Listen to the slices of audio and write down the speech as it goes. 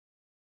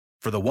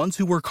For the ones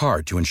who work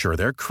hard to ensure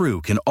their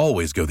crew can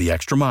always go the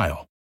extra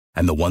mile,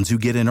 and the ones who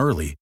get in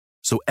early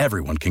so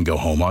everyone can go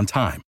home on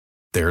time,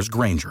 there's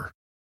Grainger,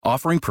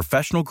 offering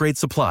professional-grade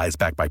supplies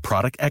backed by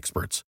product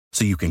experts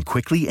so you can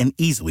quickly and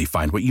easily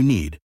find what you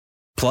need.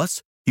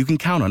 Plus, you can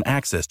count on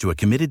access to a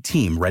committed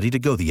team ready to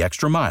go the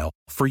extra mile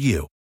for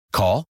you.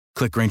 Call,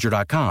 click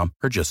Grainger.com,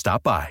 or just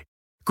stop by.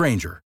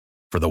 Grainger,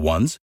 for the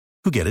ones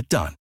who get it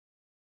done.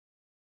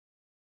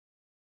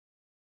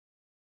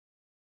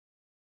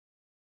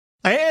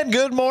 And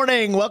good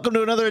morning. Welcome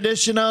to another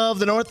edition of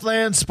the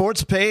Northland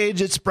Sports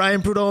Page. It's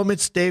Brian Prudhomme.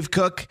 It's Dave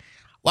Cook.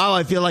 Wow,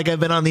 I feel like I've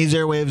been on these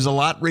airwaves a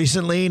lot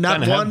recently.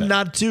 Not one,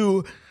 not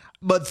two,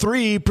 but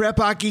three prep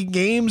hockey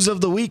games of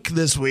the week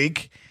this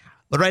week.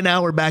 But right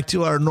now we're back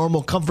to our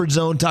normal comfort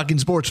zone talking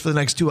sports for the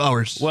next 2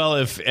 hours. Well,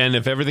 if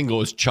everything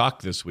goes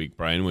chalk this week,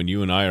 Brian, when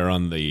you and I are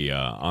on the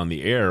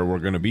air, we're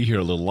going to be here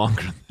a little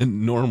longer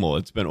than normal.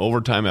 It's been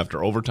overtime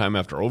after overtime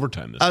after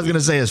overtime this week. I was going to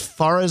say, as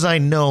far as I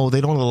know,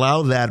 they don't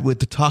allow that with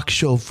the talk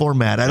show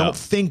format. I don't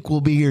think we'll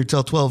be here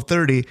till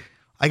 12:30.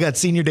 I got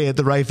senior day at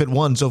the Rife at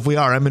 1, so if we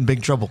are, I'm in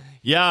big trouble.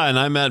 Yeah, and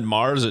I'm at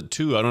Mars at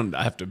 2.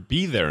 I have to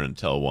be there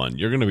until 1.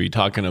 You're going to be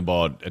talking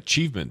about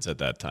achievements at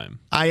that time.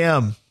 I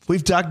am.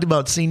 We've talked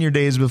about senior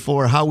days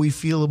before, how we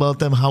feel about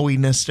them, how we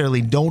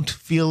necessarily don't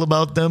feel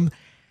about them.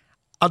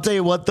 I'll tell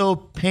you what, though,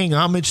 paying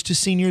homage to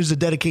seniors to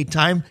dedicate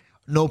time,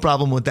 no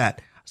problem with that.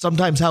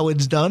 Sometimes how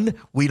it's done,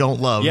 we don't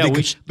love. Yeah,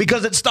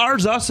 because it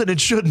stars us and it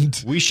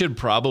shouldn't. We should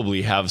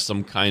probably have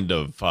some kind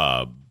of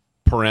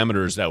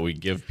parameters that we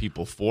give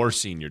people for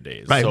senior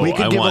days. Right, So we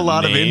can give a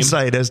lot of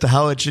insight as to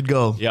how it should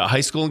go. Yeah,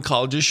 high school and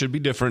colleges should be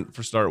different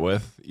for start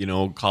with. You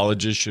know,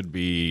 colleges should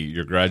be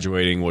you're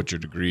graduating, what your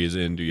degree is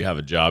in, do you have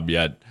a job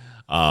yet?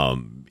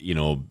 You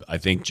know, I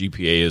think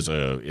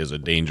GPA is a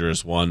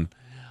dangerous one.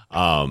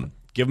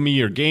 Give me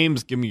your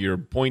games, give me your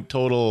point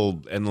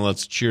total, and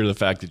let's cheer the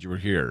fact that you were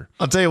here.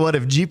 I'll tell you what,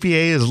 if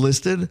GPA is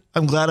listed,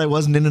 I'm glad I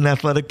wasn't in an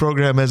athletic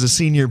program as a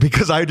senior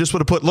because I just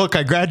would have put, look,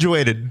 I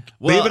graduated.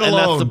 Well, leave it alone.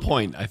 And that's the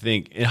point, I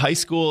think. In high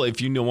school,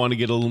 if you want to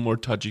get a little more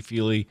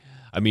touchy-feely,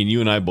 I mean,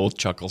 you and I both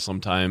chuckle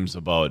sometimes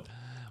about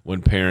when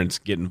parents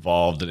get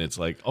involved and it's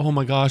like, oh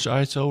my gosh,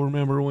 I so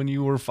remember when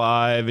you were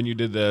 5 and you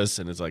did this.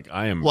 And it's like,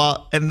 I am.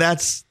 Well, and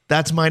that's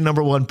my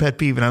number one pet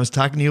peeve. And I was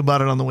talking to you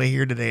about it on the way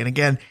here today. And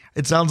again,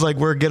 it sounds like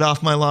we're get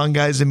off my lawn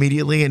guys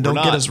immediately. And don't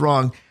get us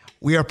wrong.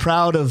 We are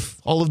proud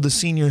of all of the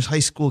seniors, high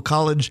school,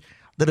 college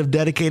that have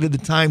dedicated the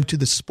time to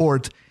the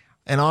sport,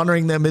 and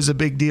honoring them is a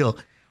big deal.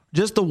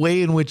 Just the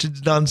way in which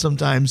it's done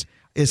sometimes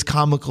is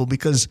comical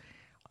because,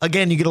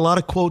 again, you get a lot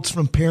of quotes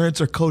from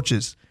parents or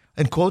coaches,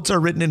 and quotes are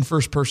written in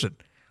first person.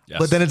 Yes.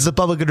 But then it's the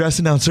public address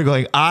announcer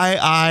going,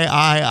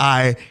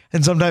 I.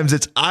 And sometimes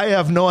it's, I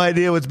have no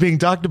idea what's being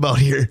talked about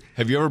here.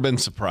 Have you ever been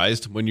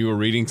surprised when you were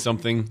reading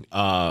something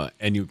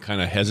and you kind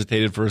of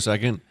hesitated for a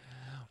second?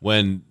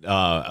 When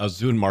I was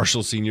doing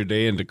Marshall Senior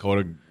Day and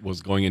Dakota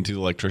was going into the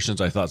electricians,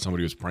 I thought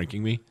somebody was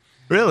pranking me.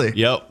 Really?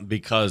 Yep,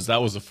 because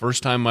that was the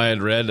first time I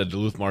had read a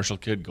Duluth Marshall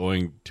kid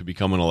going to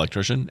become an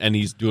electrician, and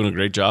he's doing a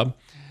great job.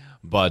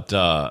 But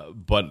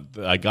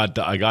I got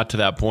to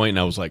that point, and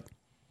I was like,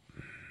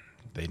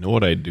 they know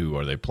what I do.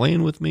 Are they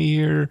playing with me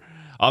here?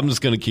 I'm just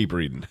going to keep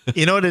reading.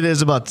 You know what it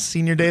is about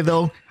senior day,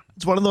 though?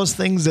 It's one of those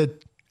things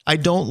that I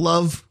don't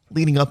love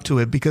leading up to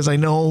it because I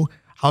know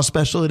how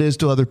special it is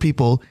to other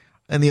people,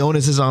 and the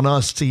onus is on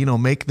us to,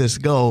 make this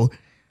go.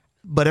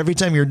 But every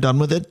time you're done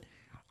with it,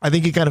 I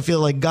think you kind of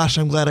feel like, gosh,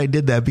 I'm glad I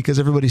did that because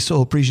everybody's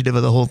so appreciative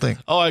of the whole thing.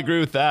 Oh, I agree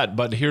with that.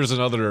 But here's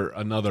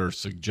another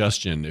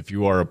suggestion. If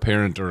you are a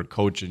parent or a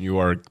coach and you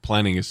are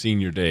planning a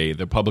senior day,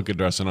 the public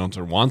address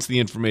announcer wants the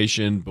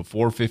information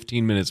before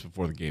 15 minutes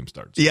before the game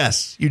starts.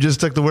 Yes, you just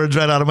took the words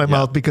right out of my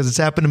mouth because it's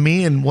happened to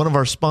me. And one of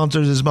our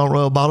sponsors is Mount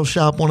Royal Bottle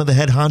Shop. One of the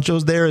head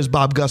honchos there is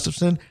Bob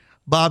Gustafson.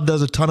 Bob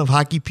does a ton of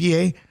hockey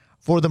PA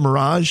for the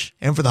Mirage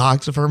and for the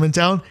Hawks of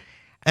Hermantown.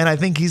 And I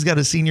think he's got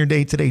a senior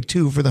day today,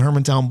 too, for the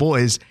Hermantown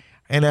boys.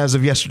 And as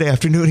of yesterday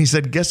afternoon, he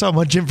said, guess how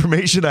much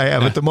information I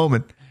have at the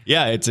moment.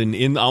 Yeah, it's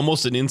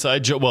almost an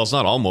inside joke. Well, it's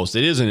not almost.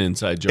 It is an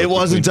inside joke. It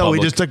was until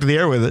we just took to the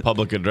air with it.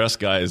 Public address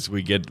guys,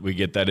 we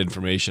get that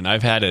information.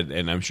 I've had it,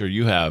 and I'm sure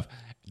you have,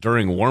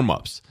 during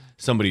warm-ups.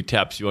 Somebody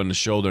taps you on the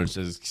shoulder and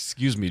says,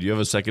 excuse me, do you have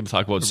a second to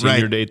talk about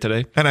senior day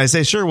today? And I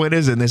say, sure, when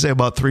is it? And they say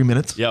about 3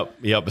 minutes.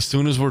 Yep. As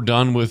soon as we're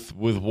done with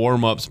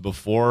warm-ups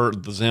before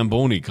the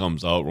Zamboni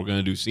comes out, we're going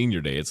to do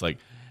senior day. It's like,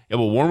 yeah,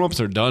 but warm-ups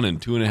are done in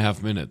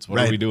 2.5 minutes. What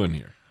are we doing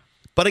here?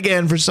 But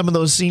again, for some of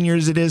those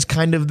seniors, it is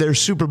kind of their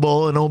Super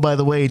Bowl. And oh, by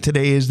the way,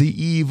 today is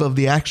the eve of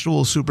the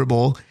actual Super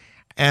Bowl.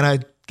 And I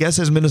guess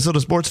as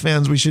Minnesota sports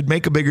fans, we should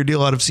make a bigger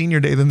deal out of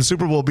senior day than the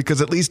Super Bowl because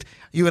at least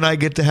you and I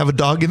get to have a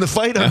dog in the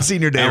fight on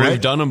senior day, and right?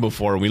 We've done them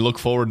before, and we look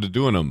forward to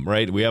doing them,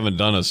 right? We haven't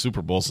done a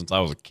Super Bowl since I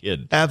was a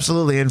kid.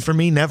 Absolutely. And for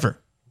me, never.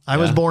 I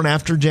was born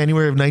after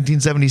January of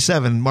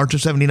 1977, March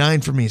of 79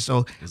 for me.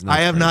 So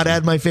I have not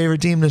had my favorite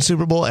team in the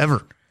Super Bowl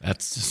ever.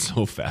 That's just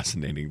so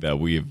fascinating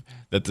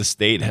that the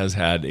state has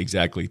had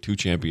exactly 2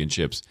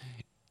 championships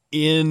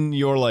in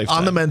your lifetime.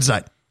 On the men's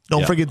side.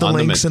 Don't forget the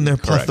Lynx and their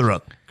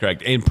plethora.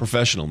 Correct. And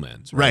professional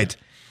men's. Right.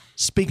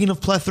 Speaking of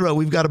plethora,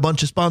 we've got a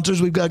bunch of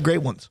sponsors. We've got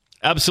great ones.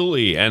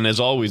 Absolutely. And as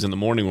always, in the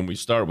morning when we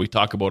start, we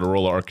talk about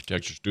Arola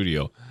Architecture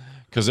Studio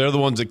because they're the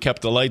ones that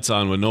kept the lights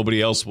on when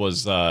nobody else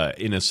was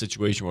in a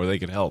situation where they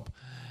could help.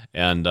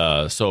 And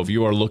so if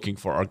you are looking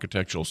for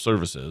architectural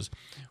services,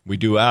 we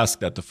do ask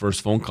that the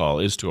first phone call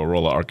is to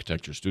Arola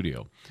Architecture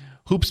Studio.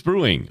 Hoops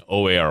Brewing,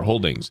 OAR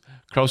Holdings,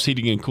 Kraus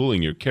Heating and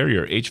Cooling, your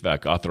Carrier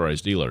HVAC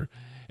authorized dealer,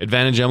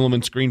 Advantage Emblem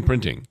and Screen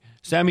Printing,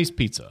 Sammy's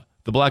Pizza,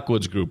 the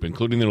Blackwoods Group,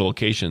 including their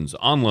locations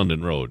on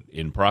London Road,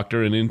 in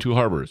Proctor and in Two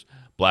Harbors,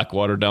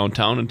 Blackwater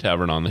Downtown and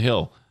Tavern on the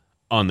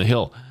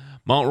Hill,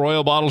 Mount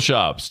Royal Bottle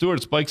Shop,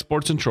 Stewart's Bike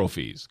Sports and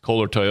Trophies,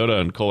 Kohler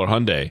Toyota and Kohler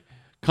Hyundai,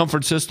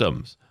 Comfort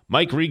Systems,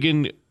 Mike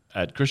Regan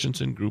at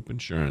Christensen Group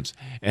Insurance.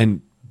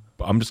 And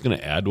I'm just going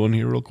to add one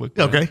here real quick.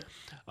 Okay.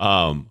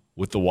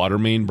 With the water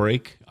main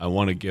break, I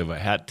want to give a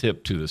hat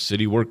tip to the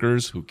city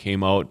workers who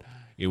came out.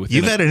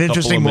 You've had an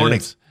interesting morning.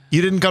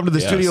 You didn't come to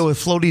the studio with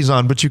floaties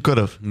on, but you could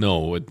have.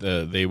 No,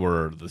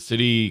 the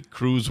city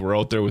crews were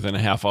out there within a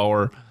half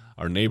hour.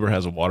 Our neighbor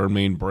has a water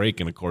main break,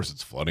 and of course,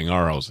 it's flooding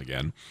our house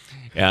again.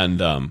 And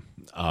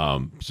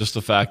just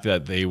the fact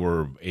that they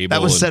were able.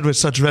 That was said with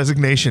such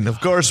resignation.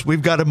 Of course,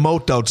 we've got a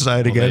moat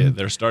outside again.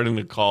 They're starting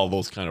to call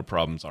those kind of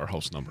problems our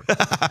house number.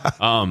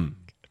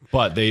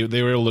 But they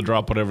were able to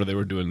drop whatever they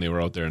were doing. They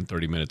were out there in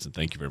 30 minutes, and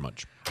thank you very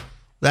much.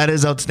 That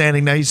is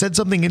outstanding. Now, you said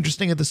something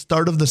interesting at the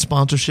start of the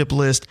sponsorship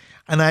list,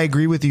 and I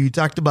agree with you. You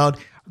talked about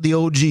the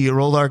OG,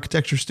 Arola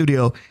Architecture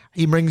Studio.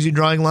 He brings you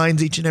drawing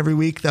lines each and every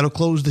week. That'll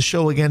close the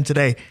show again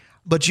today.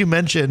 But you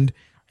mentioned,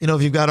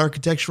 if you've got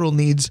architectural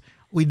needs,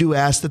 we do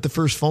ask that the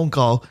first phone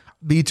call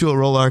be to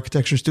Arola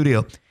Architecture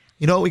Studio.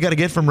 You know what we got to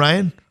get from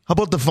Ryan? How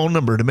about the phone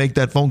number to make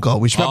that phone call?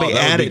 We should probably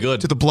add it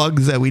to the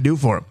plugs that we do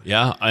for him.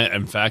 Yeah,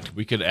 in fact,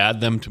 we could add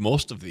them to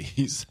most of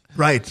these.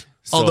 Right.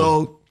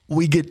 Although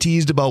we get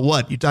teased about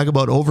what? You talk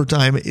about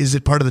overtime. Is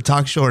it part of the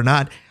talk show or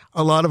not?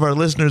 A lot of our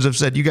listeners have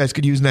said you guys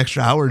could use an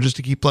extra hour just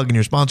to keep plugging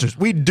your sponsors.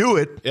 We'd do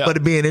it, but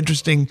it'd be an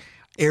interesting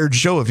aired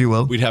show, if you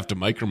will. We'd have to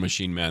Micro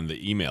Machine Man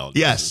the email.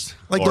 Yes,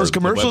 like those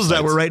commercials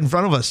that were right in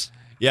front of us.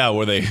 Yeah,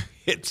 where they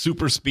hit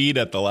super speed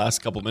at the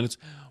last couple minutes.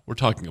 We're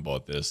talking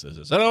about this. I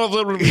don't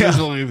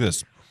know if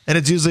this. And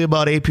it's usually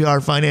about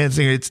APR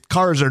financing.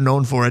 Cars are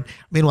known for it.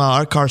 Meanwhile,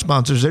 our car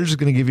sponsors, they're just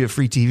going to give you a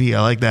free TV.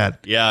 I like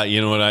that. Yeah,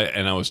 you know what?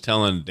 I was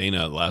telling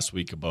Dana last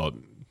week about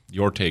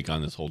your take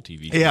on this whole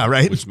TV thing. Yeah,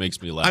 right. Which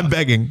makes me laugh. I'm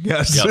begging,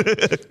 yes.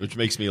 Yep, which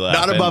makes me laugh.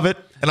 Not above it,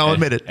 and I'll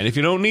admit it. And if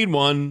you don't need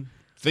one,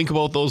 think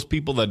about those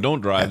people that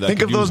don't drive.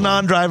 Think of those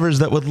non-drivers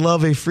that would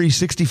love a free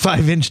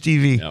 65-inch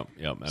TV.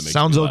 Yep. That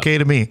sounds okay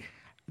to me.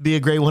 Be a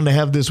great one to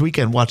have this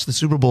weekend. Watch the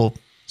Super Bowl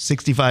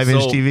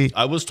 65-inch TV.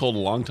 I was told a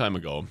long time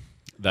ago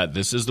that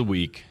this is the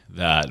week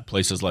that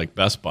places like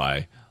Best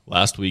Buy,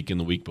 last week and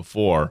the week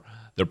before,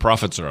 their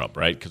profits are up,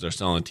 right? Because they're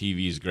selling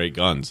TVs, great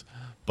guns.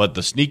 But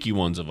the sneaky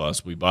ones of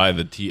us, we buy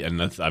the TV,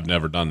 and I've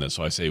never done this,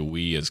 so I say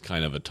we as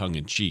kind of a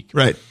tongue-in-cheek.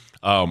 Right.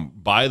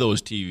 Buy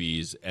those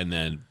TVs and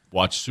then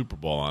watch Super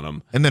Bowl on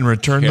them. And then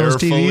return those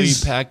TVs? Carefully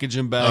package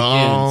them back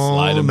in,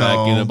 slide them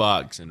back in a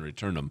box, and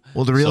return them.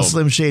 Well, the real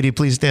Slim Shady,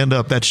 please stand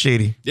up. That's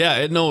shady.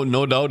 Yeah,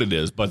 no doubt it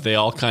is, but they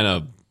all kind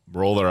of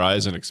roll their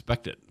eyes and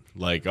expect it.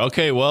 Like,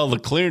 okay, well, the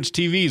clearance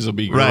TVs will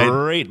be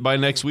great by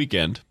next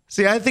weekend.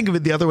 See, I think of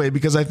it the other way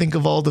because I think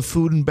of all the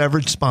food and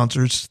beverage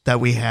sponsors that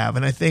we have.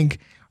 And I think,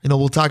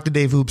 we'll talk to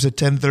Dave Hoops at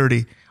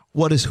 10:30.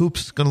 What is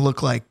Hoops going to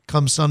look like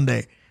come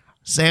Sunday?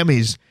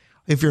 Sammy's,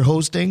 if you're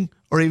hosting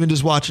or even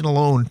just watching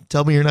alone,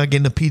 tell me you're not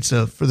getting a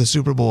pizza for the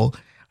Super Bowl.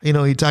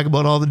 You talk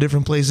about all the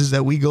different places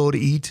that we go to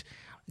eat.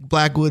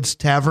 Blackwoods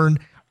Tavern,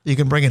 you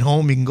can bring it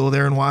home. You can go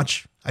there and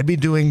watch. I'd be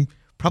doing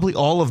probably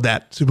all of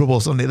that Super Bowl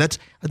Sunday. That's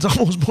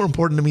almost more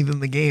important to me than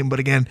the game. But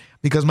again,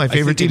 because my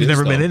favorite team's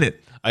never been in it.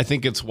 I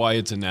think it's why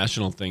it's a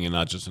national thing and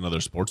not just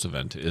another sports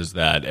event, is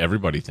that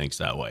everybody thinks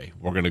that way.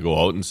 We're going to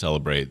go out and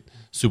celebrate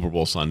Super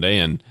Bowl Sunday,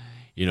 and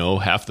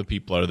half the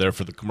people are there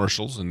for the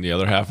commercials and the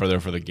other half are there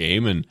for the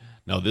game. And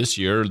now this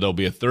year there'll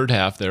be a third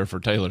half there for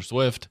Taylor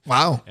Swift.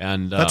 Wow,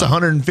 and that's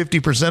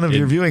 150% of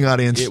your viewing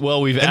audience.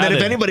 Then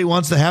if anybody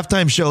wants the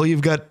halftime show,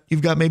 you've got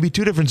maybe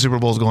two different Super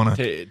Bowls going on.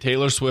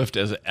 Taylor Swift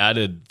has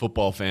added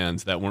football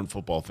fans that weren't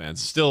football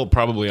fans, still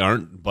probably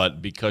aren't,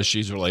 but because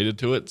she's related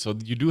to it, so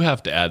you do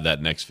have to add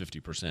that next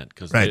 50%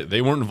 because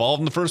they weren't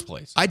involved in the first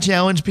place. I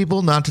challenge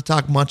people not to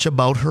talk much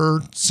about her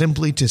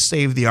simply to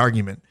save the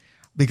argument,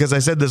 because I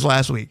said this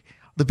last week.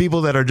 The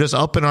people that are just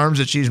up in arms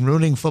that she's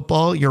ruining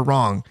football, you're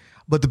wrong.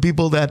 But the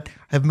people that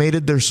have made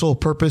it their sole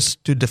purpose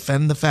to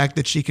defend the fact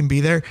that she can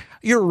be there,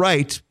 you're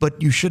right, but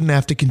you shouldn't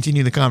have to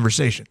continue the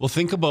conversation. Well,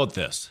 think about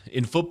this.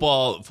 In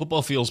football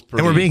feels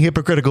pretty... And we're being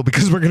hypocritical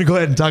because we're going to go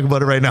ahead and talk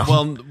about it right now.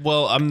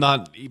 Well, I'm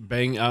not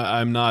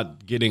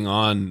getting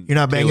on... You're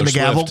not banging the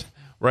gavel?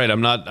 Right,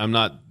 I'm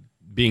not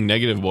being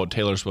negative about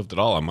Taylor Swift at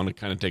all. I'm going to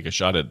kind of take a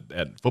shot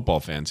at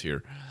football fans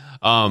here.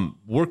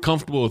 We're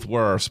comfortable with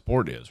where our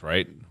sport is,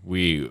 right?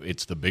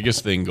 It's the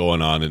biggest thing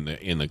going on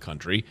in the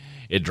country.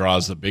 It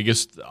draws the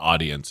biggest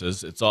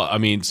audiences.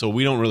 So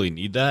we don't really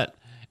need that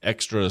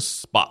extra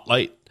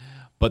spotlight.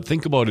 But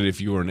think about it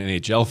if you were an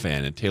NHL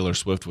fan and Taylor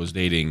Swift was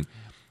dating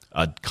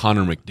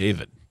Connor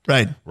McDavid.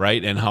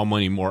 Right? And how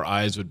many more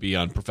eyes would be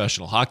on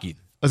professional hockey?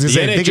 I was going to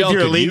say, I think if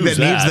you're a league that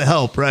needs the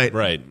help, right?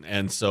 Right.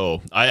 And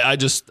so I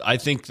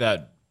think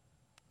that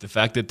the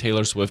fact that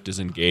Taylor Swift is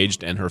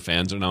engaged and her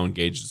fans are now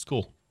engaged is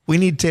cool. We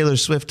need Taylor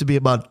Swift to be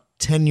about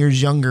 10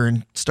 years younger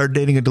and start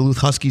dating a Duluth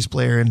Huskies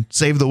player and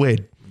save the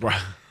Wade.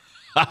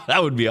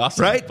 That would be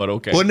awesome. Right? But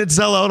okay. Wouldn't it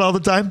sell out all the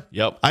time?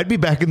 Yep. I'd be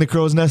back in the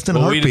crow's nest in a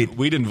heartbeat.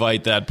 We'd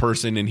invite that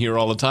person in here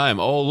all the time.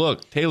 Oh,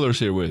 look, Taylor's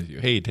here with you.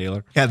 Hey,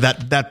 Taylor. Yeah,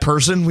 that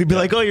person, we'd be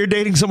like, oh, you're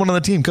dating someone on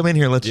the team. Come in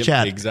here. Let's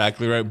chat.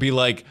 Exactly right. Be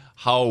like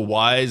how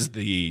wise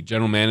the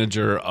general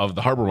manager of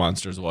the Harbor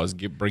Monsters was,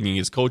 bringing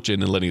his coach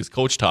in and letting his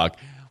coach talk.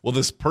 Well,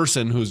 this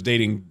person who's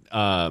dating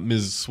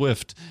Ms.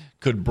 Swift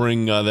could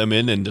bring them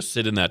in and just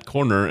sit in that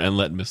corner and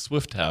let Ms.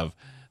 Swift have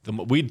them.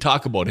 We'd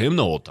talk about him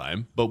the whole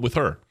time, but with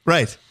her.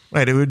 Right.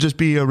 It would just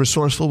be a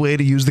resourceful way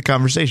to use the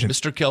conversation.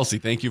 Mr.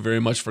 Chelsie, thank you very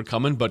much for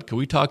coming, but can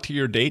we talk to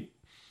your date?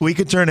 We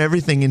could turn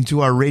everything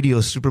into our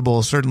radio Super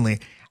Bowl, certainly.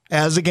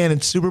 As, again,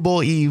 it's Super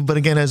Bowl Eve, but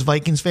again, as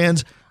Vikings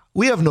fans,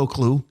 we have no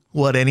clue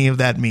what any of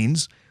that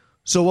means.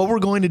 So what we're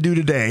going to do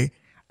today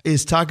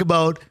is talk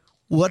about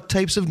what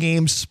types of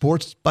games,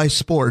 sports by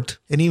sport,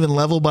 and even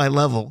level by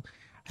level,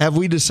 have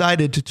we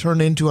decided to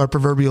turn into our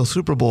proverbial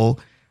Super Bowl,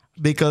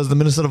 because the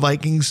Minnesota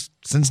Vikings,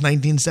 since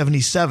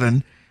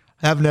 1977,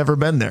 have never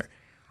been there.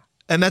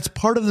 And that's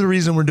part of the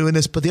reason we're doing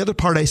this. But the other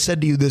part I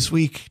said to you this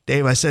week,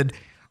 Dave, I said,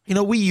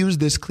 we use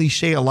this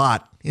cliche a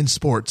lot in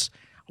sports.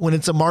 When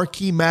it's a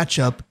marquee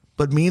matchup,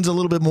 but means a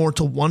little bit more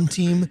to one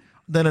team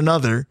than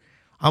another,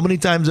 how many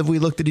times have we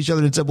looked at each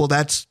other and said, well,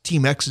 that's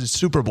Team X's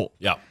Super Bowl?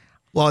 Yeah.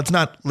 Well, it's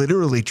not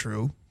literally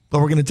true,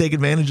 but we're going to take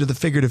advantage of the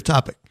figurative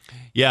topic.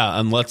 Yeah,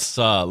 and let's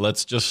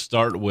just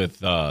start with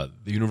the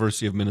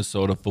University of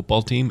Minnesota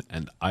football team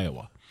and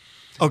Iowa.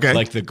 Okay.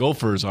 Like the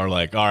Gophers are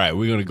like, all right,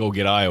 we're going to go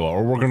get Iowa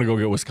or we're going to go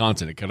get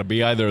Wisconsin. It could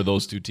be either of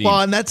those two teams. Well,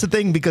 and that's the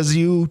thing, because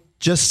you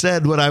just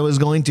said what I was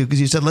going to,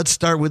 because you said, let's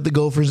start with the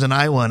Gophers and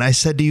Iowa. And I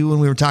said to you when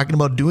we were talking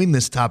about doing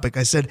this topic,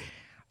 I said,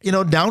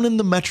 down in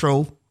the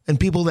metro and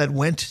people that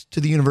went to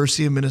the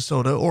University of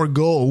Minnesota or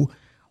go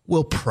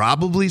will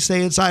probably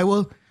say it's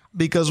Iowa,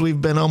 because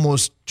we've been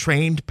almost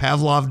trained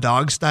Pavlov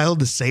dog style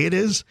to say it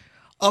is.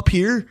 Up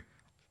here,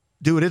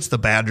 dude, it's the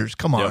Badgers.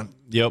 Come on.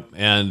 Yep.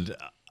 And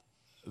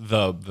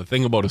the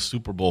thing about a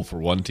Super Bowl for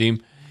one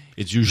team,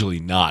 it's usually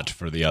not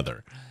for the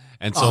other.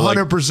 And so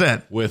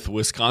 100%. With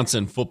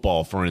Wisconsin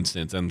football, for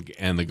instance,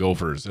 and the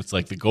Gophers, it's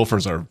like the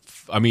Gophers are,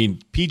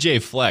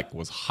 PJ Fleck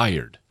was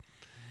hired.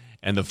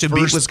 And beat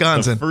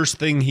Wisconsin. The first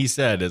thing he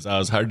said is, I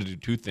was hired to do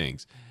two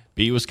things: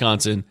 beat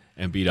Wisconsin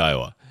and beat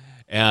Iowa.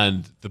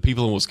 And the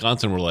people in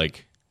Wisconsin were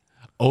like,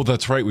 oh,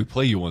 that's right, we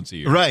play you once a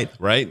year.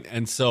 Right?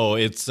 And so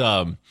it's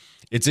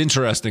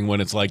interesting when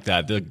it's like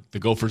that. The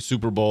Gophers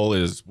Super Bowl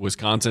is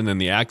Wisconsin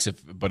and the Axe,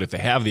 but if they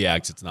have the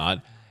Axe, it's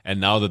not. And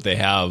now that they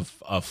have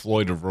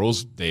Floyd of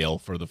Rosedale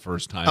for the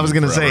first time, I was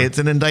going to say, it's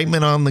an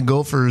indictment on the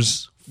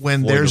Gophers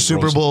when their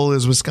Super Bowl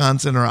is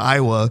Wisconsin or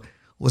Iowa.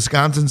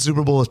 Wisconsin's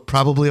Super Bowl is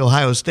probably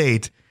Ohio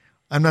State.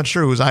 I'm not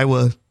sure whose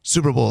Iowa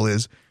Super Bowl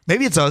is.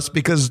 Maybe it's us,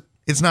 because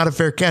it's not a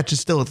fair catch. It's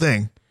still a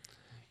thing.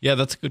 Yeah,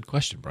 that's a good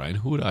question, Brian.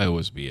 Who would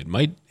Iowa's be?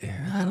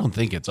 I don't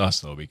think it's us,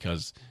 though,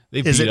 because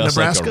they beat us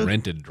Nebraska? Like a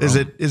rented drum.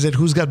 Is it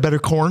who's got better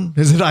corn?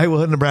 Is it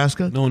Iowa and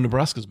Nebraska? No,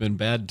 Nebraska's been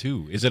bad,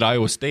 too. Is it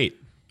Iowa State?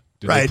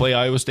 Do they play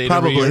Iowa State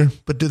probably, every year?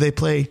 But do they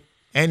play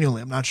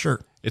annually? I'm not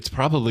sure. It's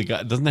probably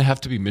doesn't it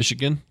have to be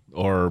Michigan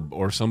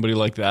or somebody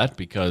like that?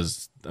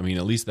 Because, at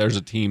least there's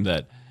a team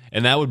that,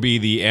 and that would be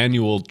the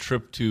annual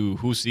trip to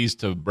Hoosies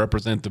to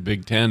represent the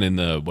Big Ten in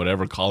the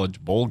whatever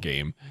college bowl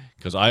game.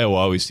 Because Iowa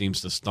always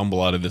seems to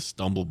stumble out of this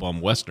stumble bum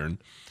Western,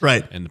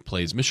 right? And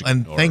plays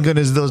Michigan. And thank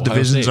goodness those Ohio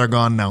divisions State are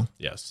gone now.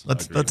 Yes,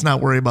 let's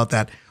not worry about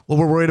that. What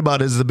we're worried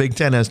about is the Big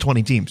Ten has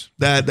 20 teams.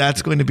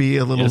 That's going to be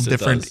a little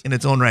different in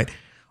its own right.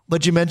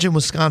 But you mentioned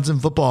Wisconsin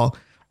football,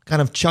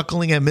 kind of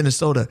chuckling at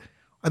Minnesota.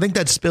 I think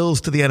that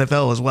spills to the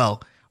NFL as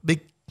well.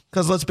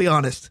 Because let's be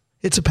honest,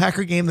 it's a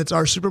Packer game that's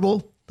our Super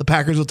Bowl. The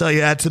Packers will tell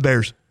you that's the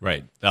Bears,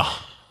 right?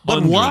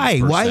 But why?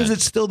 Why is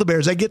it still the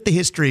Bears? I get the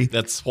history.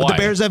 That's why. But the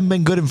Bears haven't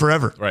been good in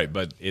forever. Right,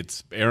 but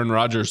it's Aaron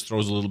Rodgers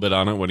throws a little bit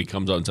on it when he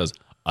comes out and says,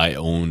 I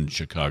own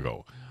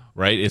Chicago.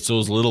 Right? It's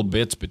those little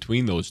bits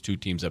between those two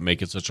teams that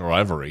make it such a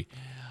rivalry.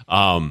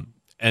 And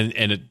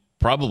it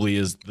probably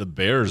is the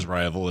Bears'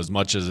 rival as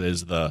much as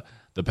is the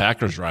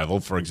Packers' rival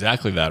for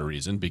exactly that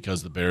reason,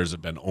 because the Bears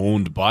have been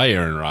owned by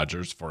Aaron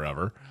Rodgers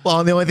forever. Well,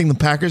 and the only thing the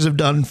Packers have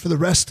done for the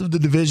rest of the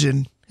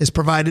division is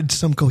provided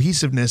some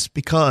cohesiveness,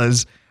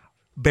 because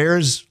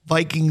Bears,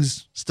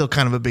 Vikings, still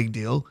kind of a big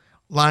deal.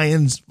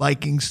 Lions,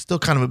 Vikings, still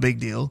kind of a big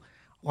deal.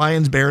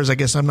 Lions, Bears, I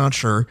guess I'm not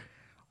sure.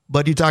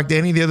 But you talk to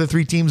any of the other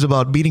three teams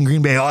about beating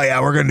Green Bay, oh,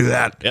 yeah, we're going to do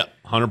that. Yep,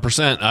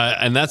 100%.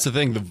 And that's the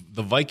thing.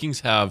 The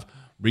Vikings have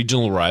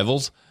regional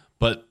rivals,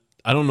 but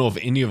I don't know if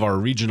any of our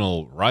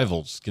regional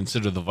rivals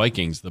consider the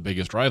Vikings the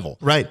biggest rival.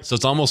 Right. So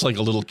it's almost like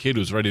a little kid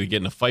who's ready to get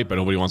in a fight, but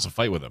nobody wants to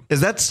fight with him.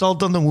 Is that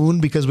salt on the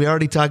wound? Because we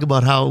already talked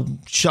about how,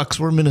 shucks,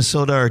 we're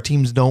Minnesota, our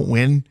teams don't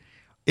win.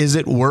 Is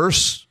it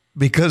worse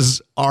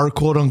because our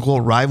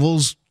quote-unquote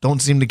rivals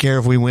don't seem to care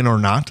if we win or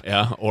not?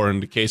 Yeah, or in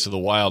the case of the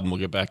Wild, and we'll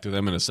get back to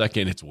them in a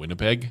second, it's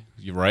Winnipeg.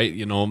 You're right,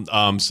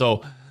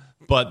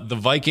 but the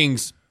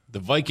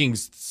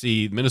Vikings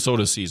see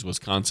Minnesota sees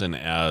Wisconsin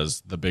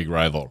as the big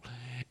rival,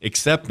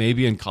 except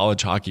maybe in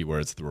college hockey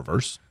where it's the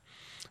reverse,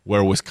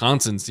 where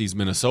Wisconsin sees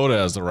Minnesota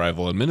as the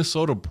rival, and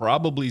Minnesota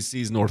probably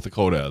sees North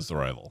Dakota as the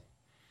rival.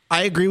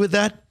 I agree with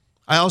that.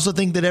 I also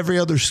think that every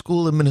other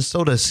school in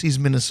Minnesota sees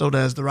Minnesota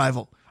as the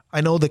rival.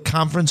 I know the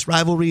conference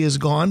rivalry is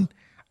gone,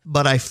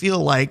 but I feel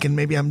like, and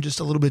maybe I'm just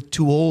a little bit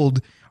too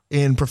old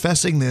in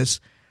professing this,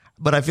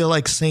 but I feel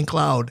like St.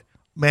 Cloud,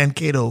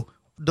 Mankato,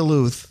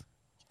 Duluth,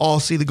 all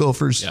see the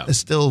Gophers as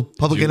still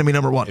public enemy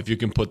number one. If you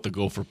can put the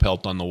Gopher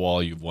pelt on the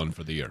wall, you've won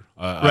for the year.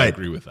 I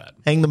agree with that.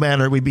 Hang the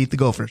banner, we beat the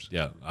Gophers.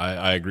 Yeah,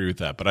 I agree with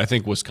that. But I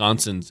think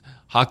Wisconsin's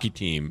hockey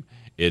team,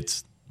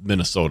 it's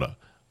Minnesota.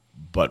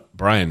 But,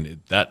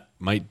 Brian, that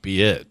might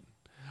be it.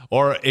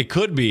 Or it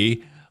could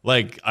be,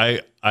 like,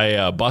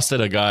 I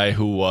busted a guy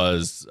who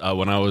was,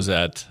 when I was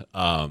at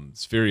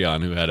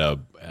Spherion, who had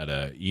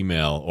a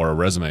email or a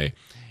resume,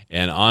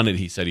 and on it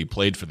he said he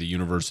played for the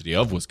University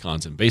of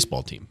Wisconsin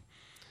baseball team.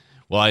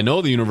 Well, I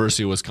know the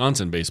University of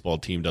Wisconsin baseball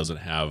team doesn't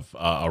have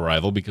a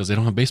rival because they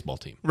don't have a baseball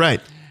team. Right.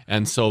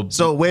 And so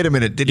wait a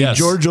minute. Did he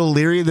George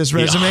O'Leary this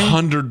resume?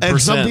 100%.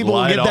 And some people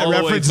will get that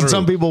reference and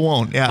some people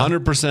won't. Yeah.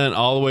 100%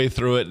 all the way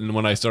through it. And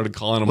when I started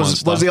calling him on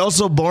stuff. Was he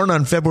also born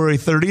on February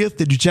 30th?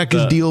 Did you check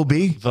his DOB?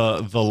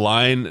 The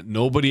line,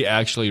 nobody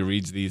actually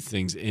reads these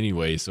things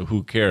anyway, so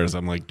who cares?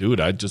 I'm like,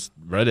 dude, I just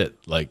read it.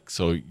 Like,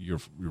 so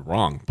you're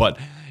wrong. But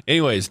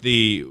anyways,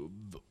 the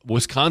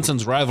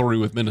Wisconsin's rivalry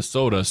with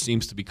Minnesota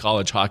seems to be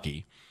college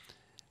hockey.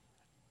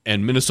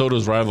 And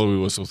Minnesota's rivalry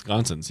with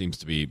Wisconsin seems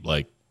to be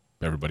like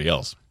everybody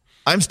else.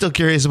 I'm still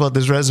curious about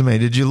this resume.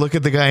 Did you look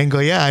at the guy and go,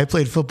 yeah, I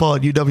played football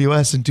at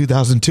UWS in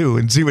 2002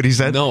 and see what he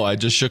said? No, I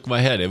just shook my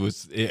head.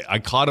 I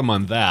caught him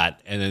on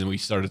that, and then we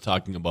started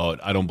talking about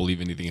I don't believe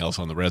anything else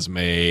on the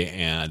resume.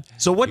 And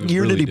so what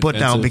year did he put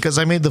down? Because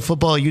I made the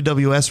football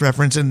UWS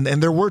reference, and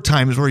there were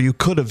times where you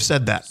could have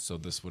said that. So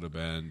this would have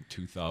been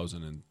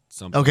 2000 and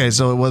something. Okay,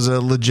 so it was a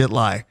legit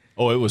lie.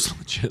 Oh, it was a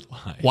legit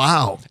lie.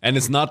 Wow. And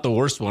it's not the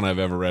worst one I've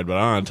ever read, but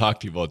I want to talk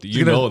to you about that.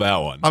 You know that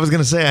one. I was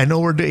going to say,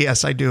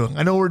 yes, I do.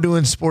 I know we're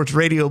doing sports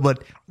radio,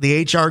 but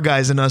the HR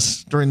guys in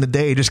us during the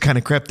day just kind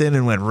of crept in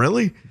and went,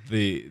 really?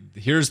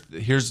 Here's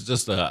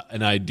just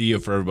an idea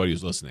for everybody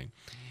who's listening.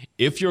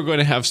 If you're going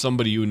to have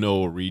somebody you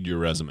know read your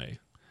resume,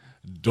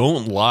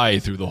 don't lie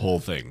through the whole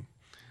thing.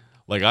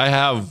 Like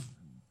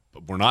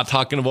we're not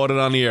talking about it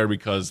on the air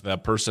because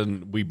that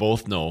person we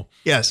both know.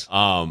 Yes.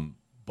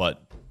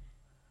 But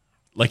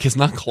like, it's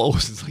not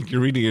close. It's like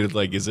you're reading it.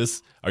 Like,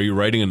 are you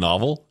writing a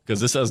novel?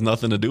 Because this has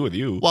nothing to do with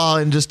you. Well,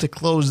 and just to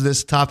close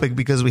this topic,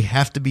 because we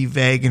have to be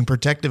vague and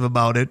protective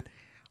about it,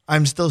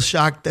 I'm still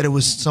shocked that it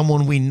was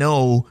someone we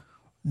know,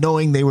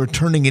 knowing they were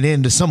turning it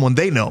in to someone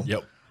they know.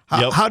 Yep.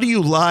 How do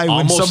you lie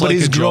when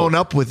somebody's grown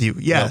up with you?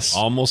 Yes.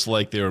 Yep. Almost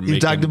like they were You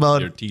talked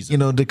about,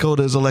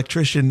 Dakota's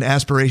electrician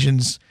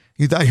aspirations.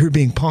 You thought you were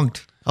being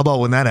punked. How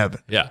about when that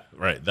happened? Yeah,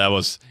 right. That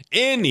was,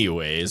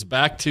 anyways,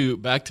 back to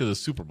the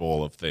Super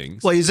Bowl of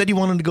things. Well, you said you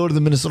wanted to go to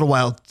the Minnesota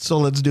Wild, so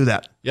let's do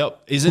that.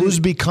 Yep. Who's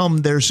become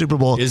their Super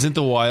Bowl? Isn't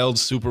the Wild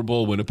Super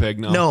Bowl Winnipeg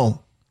now?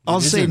 No.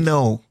 I'll say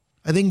no.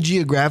 I think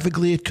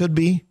geographically it could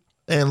be,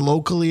 and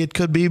locally it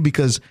could be,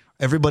 because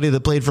everybody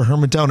that played for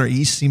Hermantown or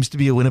East seems to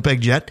be a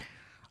Winnipeg Jet.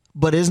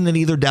 But isn't it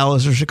either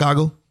Dallas or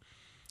Chicago?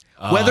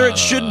 Whether it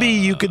should be,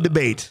 you could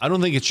debate. I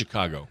don't think it's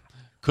Chicago.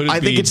 I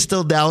think it's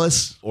still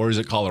Dallas. Or is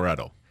it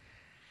Colorado?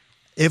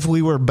 If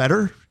we were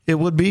better, it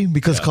would be,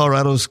 because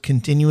Colorado's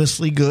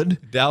continuously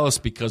good. Dallas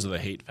because of the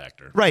hate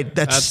factor. Right.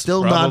 That's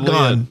still not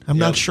gone. I'm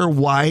not sure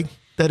why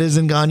that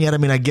isn't gone yet. I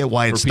mean, I get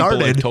why it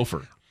started. Like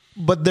Topher.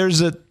 But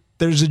there's a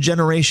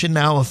generation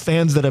now of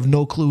fans that have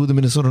no clue who the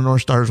Minnesota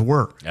North Stars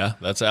were. Yeah,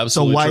 that's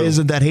absolutely So why true.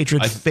 isn't that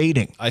hatred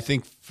fading? I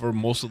think for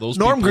most of those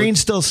Norm people, Green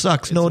still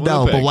sucks, no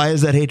doubt. Winnipeg. But why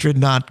is that hatred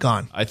not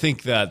gone? I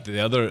think that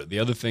the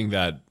other thing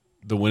that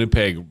the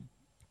Winnipeg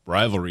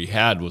rivalry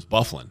had was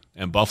Bufflin,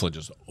 and Bufflin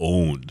just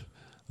owned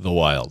the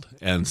Wild,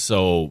 and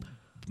so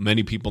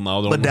many people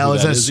now don't. But know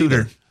Dallas who that has is Suter.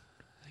 either.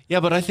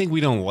 Yeah, but I think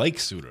we don't like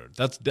Suter.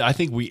 I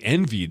think we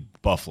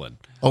envied Bufflin.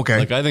 Okay,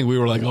 like I think we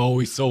were like, oh,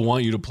 we so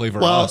want you to play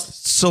for us.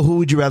 So who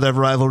would you rather have a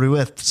rivalry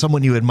with?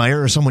 Someone you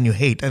admire or someone you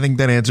hate? I think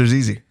that answer is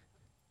easy.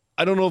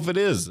 I don't know if it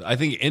is. I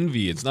think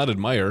envy. It's not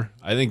admire.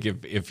 I think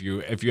if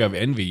you have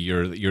envy,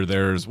 you're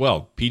there as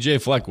well.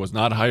 PJ Fleck was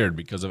not hired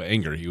because of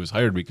anger. He was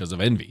hired because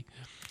of envy.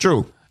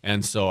 True.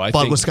 And so I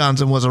think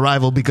Wisconsin was a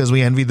rival because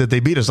we envied that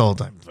they beat us all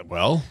the time.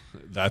 Well,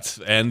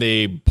 and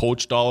they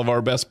poached all of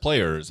our best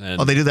players.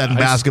 And they do that in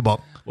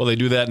basketball. Well, they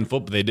do that in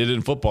football. They did it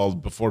in football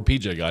before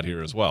PJ got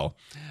here as well.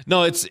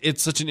 No,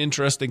 it's such an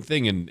interesting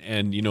thing,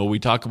 and we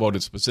talk about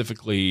it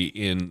specifically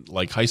in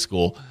like high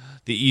school,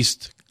 the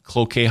East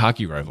Cloquet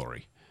hockey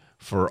rivalry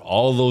for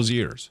all those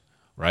years,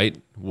 right?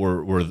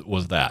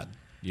 Was that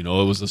it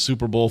was the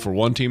Super Bowl for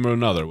one team or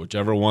another,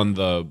 whichever one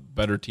the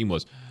better team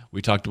was.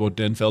 We talked about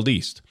Denfeld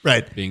East,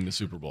 right, being the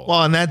Super Bowl.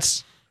 Well, and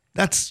that's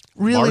That's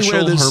really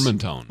Marshall,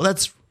 Hermantown. Well,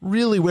 that's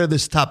really where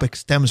this topic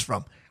stems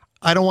from.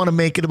 I don't want to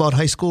make it about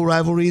high school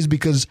rivalries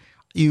because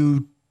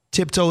you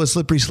tiptoe a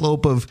slippery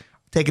slope of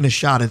taking a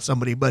shot at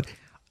somebody, but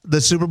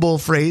the Super Bowl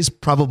phrase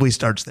probably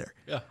starts there.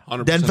 Yeah,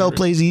 100%. Denfeld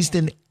plays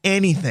Easton,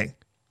 anything,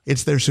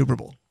 it's their Super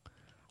Bowl.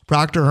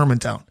 Proctor,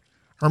 Hermantown.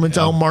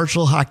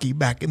 Marshall hockey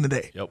back in the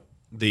day. Yep.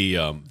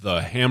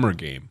 The Hammer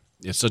game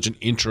is such an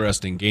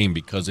interesting game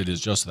because it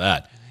is just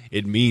that.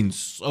 It means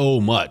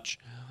so much.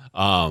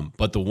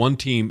 But the one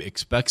team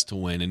expects to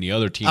win, and the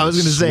other team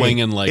is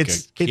swinging like a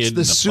kid it's in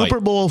the a Super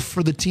fight. Bowl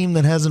for the team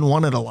that hasn't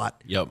won it a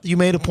lot. Yep. You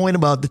made a point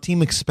about the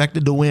team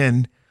expected to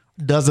win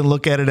doesn't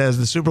look at it as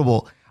the Super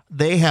Bowl.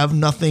 They have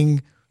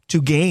nothing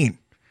to gain.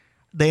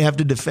 They have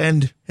to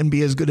defend and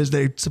be as good as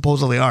they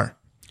supposedly are.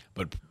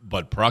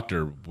 But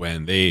Proctor,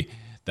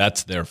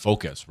 that's their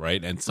focus,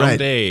 right? And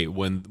someday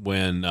when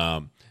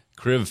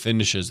Kriv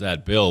finishes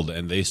that build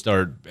and they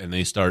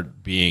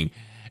start being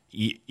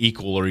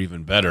equal or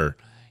even better,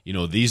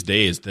 these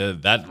days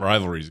that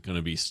rivalry is going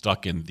to be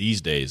stuck in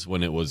these days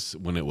when it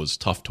was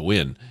tough to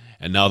win,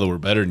 and now that we're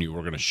better than you,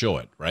 we're going to show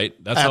it, right?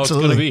 That's Absolutely.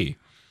 how it's going to be.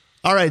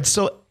 All right,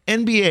 so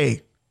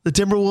NBA, the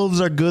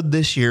Timberwolves are good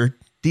this year,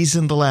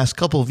 decent the last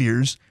couple of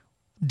years,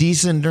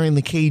 decent during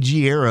the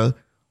KG era,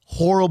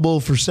 horrible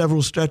for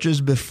several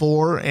stretches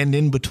before and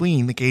in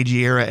between the KG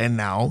era and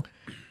now.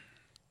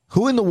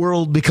 Who in the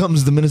world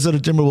becomes the Minnesota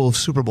Timberwolves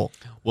Super Bowl?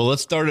 Well,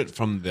 let's start it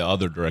from the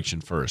other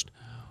direction first.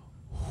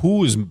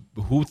 Who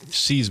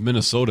sees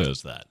Minnesota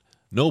as that?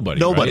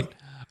 Nobody. Right?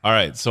 All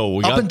right.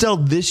 So until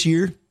this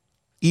year,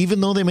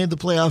 even though they made the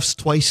playoffs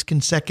twice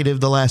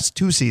consecutive the last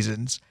two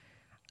seasons,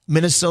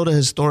 Minnesota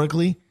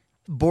historically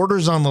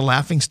borders on the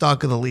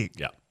laughingstock of the league.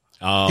 Yeah.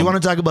 You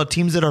want to talk about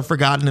teams that are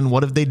forgotten and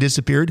what if they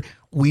disappeared?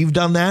 We've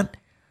done that.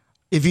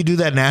 If you do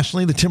that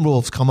nationally, the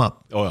Timberwolves come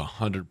up. Oh,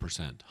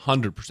 100%.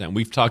 100%.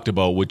 We've talked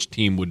about which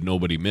team would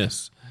nobody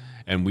miss.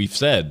 And we've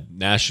said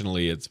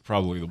nationally it's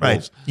probably the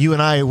Wolves. Right. You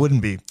and I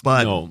wouldn't be.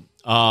 But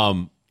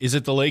no. Is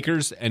it the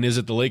Lakers? And is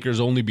it the Lakers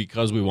only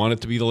because we want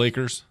it to be the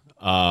Lakers?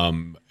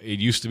 It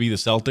used to be the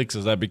Celtics.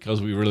 Is that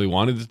because we really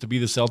wanted it to be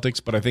the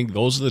Celtics? But I think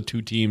those are the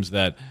two teams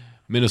that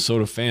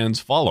Minnesota fans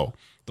follow,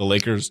 the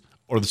Lakers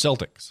or the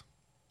Celtics.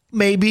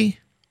 Maybe.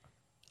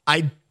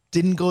 I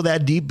didn't go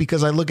that deep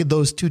because I look at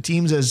those two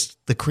teams as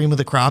the cream of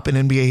the crop in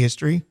NBA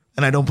history,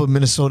 and I don't put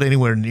Minnesota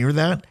anywhere near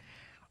that.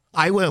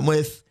 I went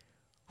with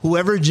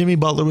whoever Jimmy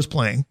Butler was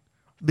playing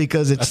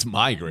because that's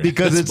my grade.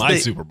 Because it's my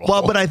Super Bowl.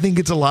 Well, but I think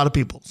it's a lot of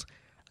people's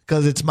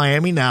because it's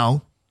Miami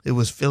now. It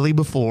was Philly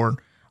before,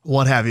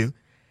 what have you.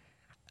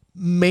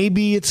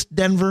 Maybe it's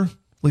Denver.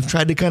 We've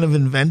tried to kind of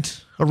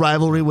invent a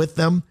rivalry with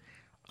them.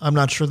 I'm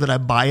not sure that I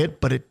buy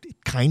it, but it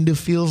kind of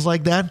feels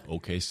like that.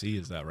 OKC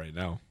is that right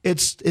now.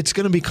 It's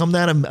going to become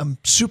that. I'm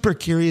super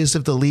curious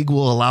if the league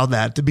will allow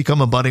that to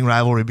become a budding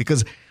rivalry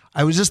because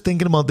I was just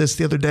thinking about this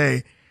the other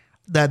day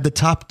that the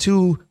top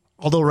two,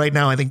 although right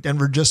now I think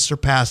Denver just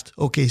surpassed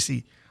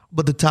OKC,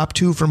 but the top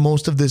two for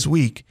most of this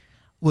week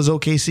was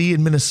OKC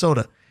and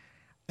Minnesota.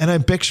 And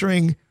I'm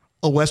picturing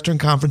a Western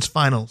Conference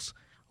Finals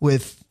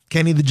with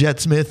Kenny the Jet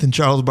Smith and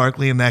Charles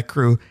Barkley and that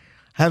crew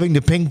having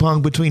to ping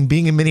pong between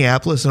being in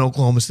Minneapolis and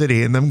Oklahoma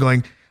City and them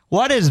going,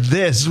 what is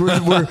this?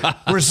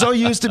 We're so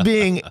used to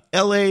being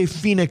LA,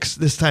 Phoenix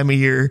this time of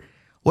year.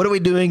 What are we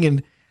doing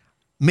in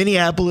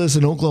Minneapolis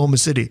and Oklahoma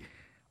City?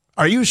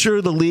 Are you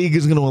sure the league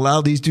is going to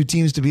allow these two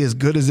teams to be as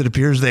good as it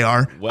appears they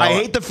are? Well, I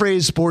hate the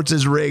phrase sports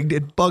is rigged.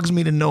 It bugs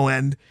me to no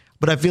end.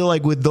 But I feel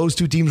like with those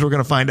two teams, we're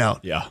going to find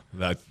out. Yeah,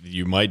 that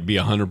you might be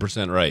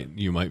 100% right.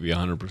 You might be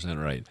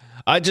 100% right.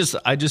 I just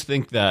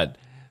think that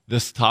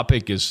this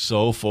topic is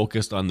so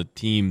focused on the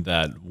team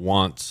that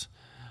wants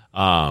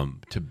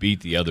to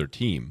beat the other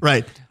team.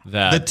 Right.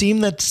 That the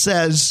team that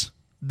says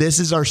this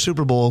is our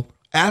Super Bowl,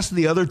 ask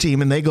the other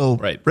team, and they go,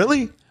 right.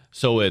 Really?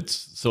 So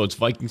it's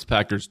Vikings,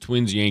 Packers,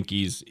 Twins,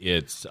 Yankees.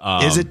 It's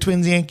is it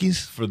Twins,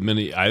 Yankees?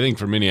 I think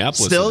for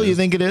Minneapolis. Still, you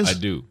think it is? I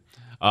do.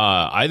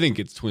 I think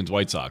it's Twins,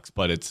 White Sox,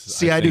 but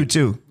it's. I do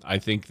too. I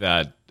think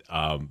that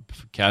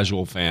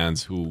casual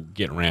fans who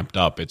get ramped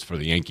up, it's for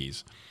the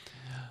Yankees.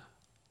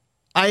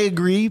 I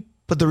agree,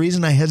 but the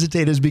reason I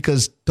hesitate is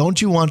because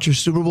don't you want your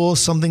Super Bowl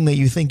something that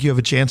you think you have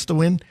a chance to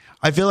win?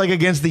 I feel like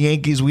against the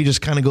Yankees, we just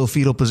kind of go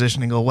fetal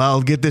position and go,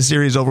 well, get this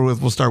series over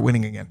with, we'll start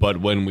winning again. But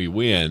when we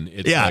win,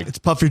 it's it's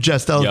puff your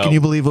chest out. Can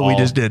you believe what we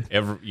just did?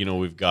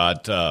 We've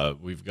got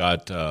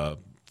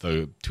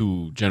the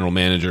two general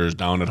managers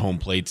down at home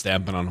plate,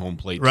 stamping on home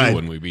plate too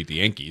when we beat the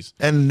Yankees.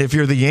 And if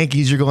you're the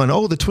Yankees, you're going,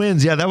 oh, the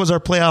Twins, yeah, that was our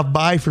playoff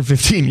bye for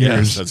 15 years.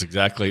 Yes, that's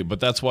exactly. But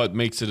that's what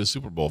makes it a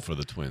Super Bowl for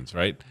the Twins,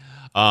 right?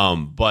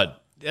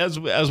 But as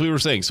we were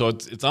saying, so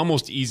it's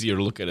almost easier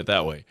to look at it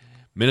that way.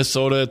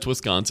 Minnesota, it's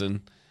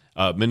Wisconsin.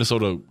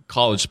 Minnesota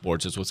college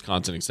sports, it's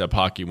Wisconsin, except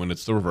hockey when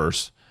it's the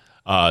reverse.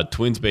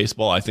 Twins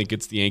baseball, I think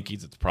it's the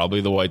Yankees. It's probably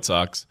the White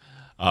Sox.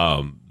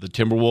 The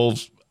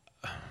Timberwolves,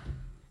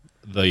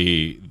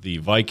 the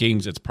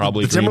Vikings, it's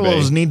probably the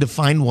Timberwolves need to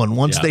find one.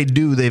 Once they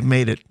do, they've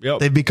made it. Yep.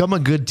 They've become a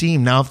good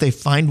team. Now, if they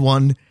find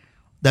one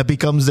that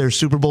becomes their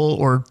Super Bowl,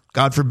 or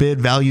God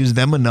forbid, values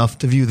them enough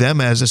to view them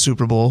as a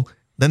Super Bowl,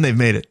 then they've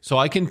made it. So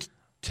I can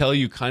tell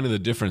you kind of the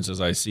difference as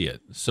I see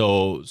it.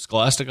 So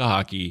Scholastica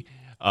Hockey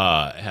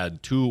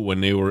had two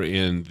when they were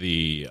in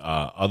the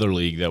other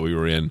league that we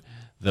were in.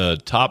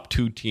 The top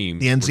two teams,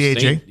 the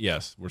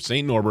NCHA, were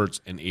St. Norbert's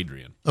and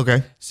Adrian.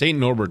 Okay, St.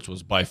 Norbert's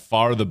was by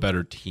far the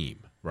better team,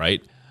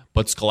 right?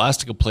 But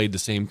Scholastica played the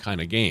same kind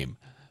of game,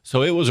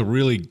 so it was a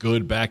really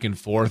good back and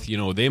forth. You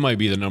know, they might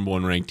be the number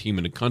one ranked team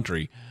in the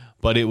country,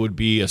 but it would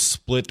be a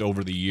split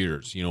over the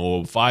years. You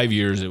know, 5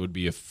 years it would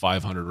be a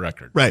 500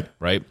 record,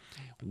 right?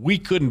 We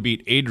couldn't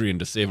beat Adrian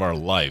to save our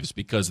lives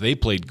because they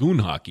played goon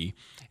hockey,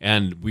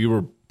 and we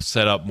were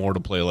set up more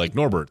to play like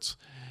Norbert's,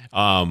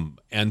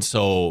 and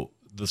so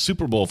the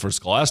Super Bowl for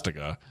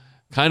Scholastica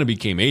kind of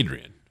became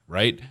Adrian,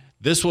 right?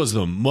 This was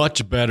the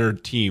much better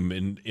team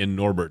in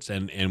Norbert's,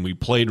 and we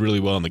played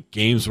really well, and the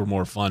games were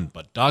more fun.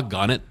 But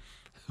doggone it,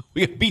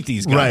 we beat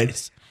these guys.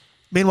 Right.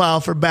 Meanwhile,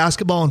 for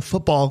basketball and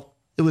football,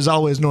 it was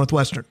always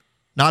Northwestern,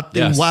 not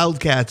the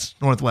Wildcats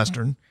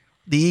Northwestern,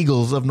 the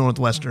Eagles of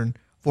Northwestern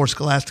for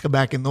Scholastica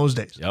back in those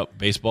days. Yep,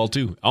 baseball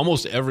too.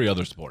 Almost every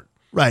other sport.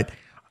 Right.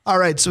 All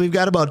right, so we've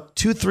got about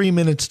 2-3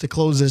 minutes to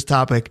close this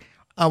topic.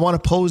 I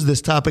want to pose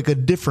this topic a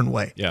different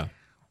way. Yeah.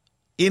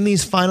 In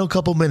these final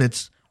couple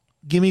minutes,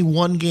 give me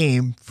one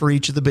game for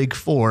each of the big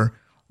four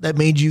that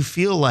made you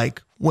feel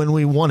like when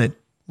we won it,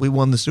 we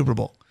won the Super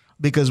Bowl.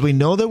 Because we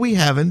know that we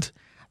haven't.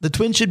 The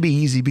Twins should be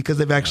easy because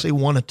they've actually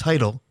won a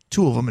title,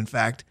 2 of them, in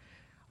fact.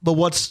 But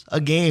what's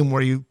a game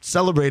where you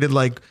celebrated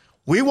like,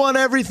 we won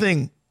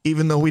everything,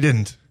 even though we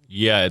didn't?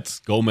 Yeah, it's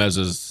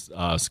Gomez's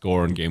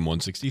score in game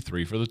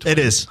 163 for the Twins.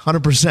 It is,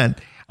 100%.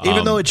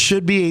 Even though it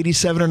should be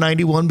 87 or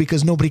 91,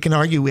 because nobody can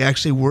argue we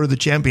actually were the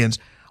champions.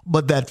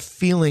 But that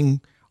feeling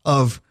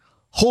of,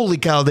 holy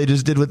cow, they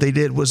just did what they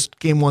did was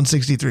game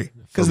 163.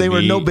 Because they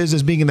were no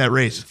business being in that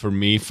race. For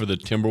me, for the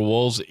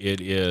Timberwolves,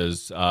 it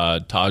is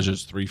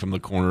Taj's 3 from the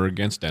corner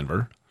against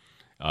Denver.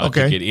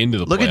 Okay. To get into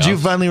the Look playoffs. at you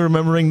finally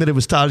remembering that it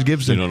was Taj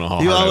Gibson. You don't know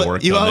how hard I worked on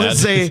that. You always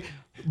say,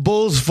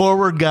 Bulls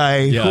forward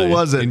guy. Who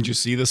was it? Didn't you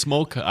see the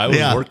smoke? I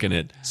was working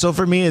it. So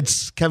for me,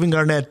 it's Kevin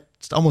Garnett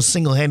almost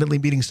single-handedly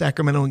beating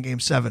Sacramento in Game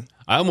 7.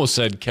 I almost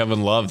said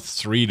Kevin Love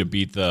 3 to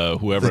beat the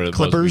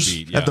Clippers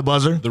beat. at the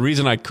buzzer. The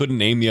reason I couldn't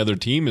name the other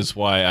team is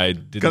why I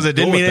didn't. Because it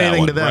didn't mean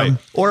anything to them,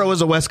 right? Or it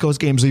was a West Coast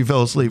game, so you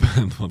fell asleep.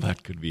 Well,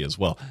 that could be as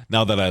well.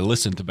 Now that I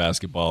listen to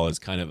basketball, as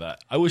kind of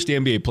I wish the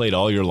NBA played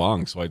all year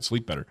long so I'd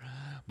sleep better.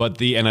 But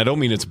and I don't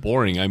mean it's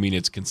boring. I mean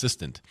it's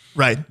consistent.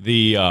 Right.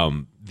 The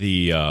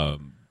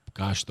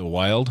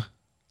Wild.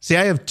 See,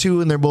 I have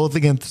 2, and they're both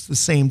against the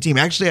same team.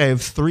 Actually, I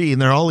have 3,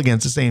 and they're all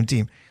against the same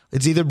team.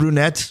 It's either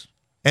Brunette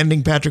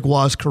ending Patrick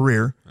Waugh's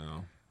career,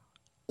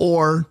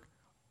 or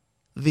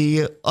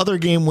the other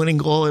game-winning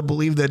goal, I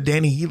believe, that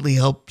Danny Heatley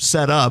helped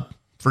set up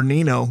for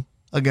Nino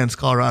against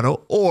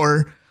Colorado,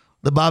 or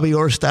the Bobby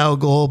Orr-style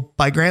goal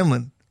by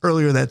Granlund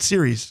earlier that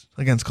series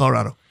against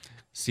Colorado.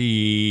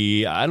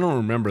 See, I don't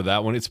remember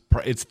that one.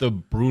 It's the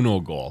Bruno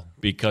goal,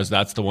 because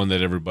that's the one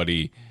that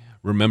everybody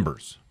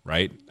remembers.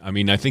 Right? I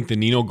mean, I think the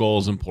Nino goal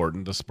is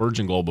important. The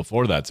Spurgeon goal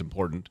before that's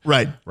important.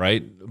 Right.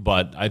 Right?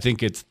 But I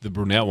think it's the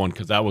Brunette one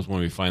because that was when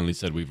we finally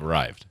said we've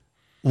arrived.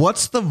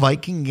 What's the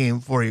Viking game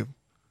for you?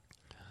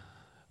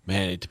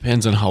 Man, it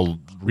depends on how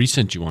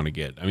recent you want to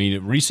get. I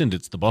mean, recent,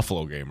 it's the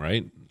Buffalo game,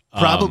 right?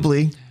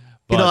 Probably.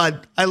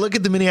 I look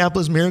at the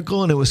Minneapolis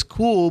Miracle and it was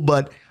cool,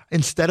 but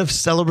instead of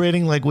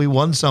celebrating like we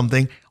won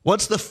something,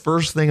 what's the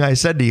first thing I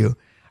said to you?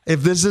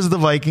 If this is the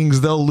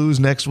Vikings, they'll lose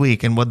next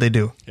week, and what'd they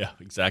do? Yeah,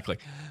 exactly.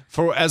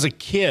 As a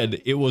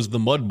kid, it was the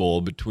Mud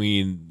Bowl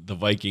between the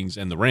Vikings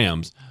and the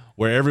Rams,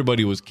 where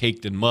everybody was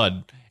caked in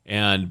mud,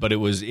 but it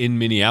was in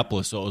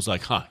Minneapolis, so it was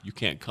like, you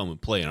can't come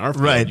and play in our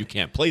field. Right. You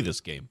can't play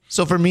this game.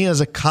 So for me, as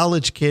a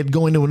college kid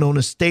going to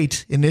Winona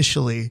State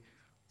initially,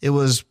 it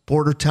was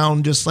border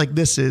town just like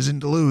this is in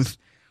Duluth,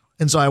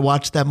 and so I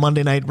watched that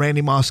Monday night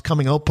Randy Moss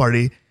coming out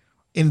party,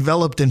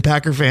 enveloped in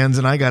Packer fans,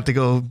 and I got to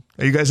go,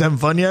 are you guys having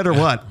fun yet or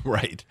what?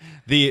 Right.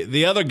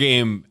 The other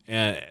game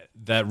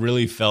that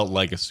really felt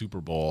like a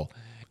Super Bowl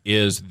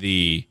is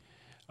the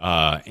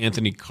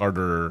Anthony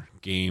Carter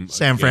game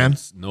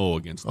against New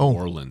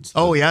Orleans.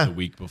 The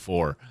week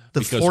before.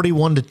 The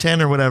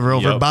 41-10 or whatever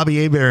over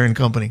Bobby Hebert and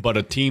company. But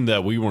a team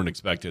that we weren't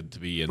expected to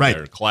be in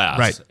their class.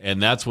 Right.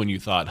 And that's when you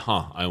thought,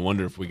 I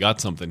wonder if we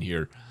got something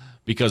here.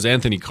 Because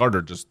Anthony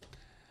Carter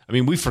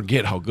we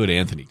forget how good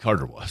Anthony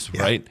Carter was,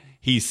 right?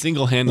 He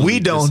single-handedly... We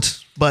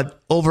don't,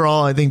 but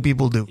overall, I think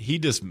people do. He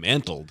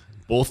dismantled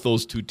both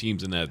those two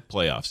teams in that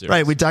playoff series.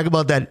 Right, we talk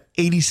about that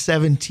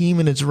 87 team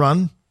in its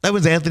run. That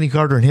was Anthony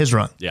Carter in his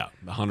run. Yeah,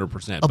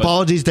 100%.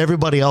 Apologies to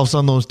everybody else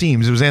on those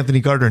teams. It was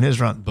Anthony Carter in his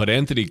run. But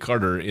Anthony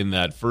Carter in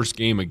that first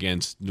game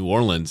against New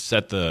Orleans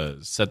set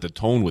the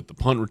tone with the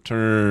punt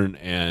return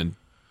and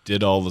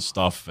did all the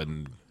stuff.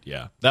 And,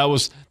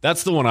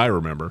 that's the one I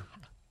remember.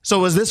 So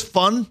was this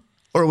fun?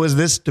 Or was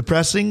this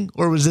depressing?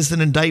 Or was this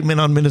an indictment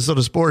on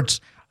Minnesota sports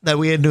that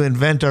we had to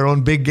invent our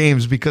own big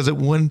games? Because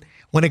when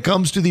it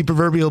comes to the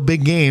proverbial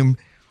big game,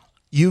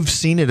 you've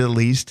seen it at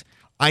least.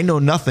 I know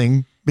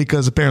nothing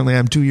because apparently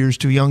I'm 2 years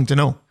too young to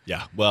know.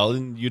 Yeah, well,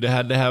 you'd have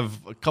had to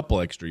have a couple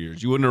extra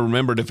years. You wouldn't have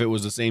remembered if it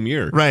was the same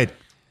year. Right.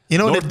 You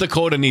know North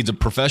Dakota needs a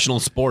professional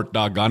sport,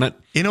 doggone it.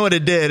 You know what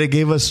it did? It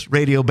gave us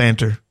radio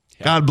banter.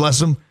 Yeah. God bless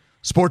them.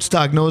 Sports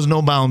talk knows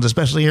no bounds,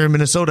 especially here in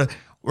Minnesota.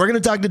 We're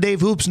going to talk to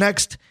Dave Hoops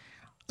next.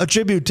 A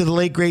tribute to the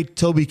late, great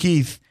Toby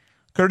Keith.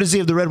 Courtesy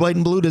of the Red, White,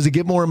 and Blue. Does it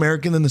get more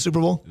American than the Super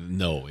Bowl?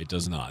 No, it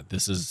does not.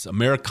 This is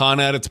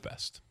Americana at its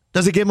best.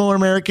 Does it get more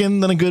American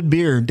than a good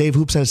beer? Dave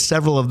Hoops has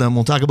several of them.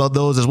 We'll talk about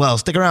those as well.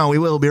 Stick around. We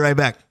will be right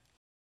back.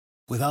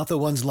 Without the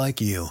ones like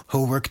you,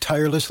 who work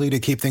tirelessly to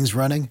keep things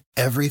running,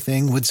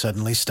 everything would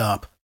suddenly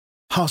stop.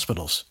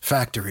 Hospitals,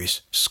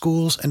 factories,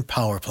 schools, and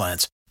power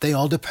plants, they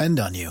all depend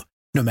on you.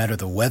 No matter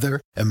the weather,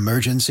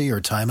 emergency,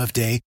 or time of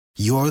day,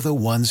 you're the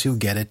ones who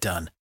get it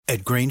done.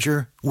 At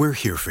Grainger, we're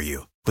here for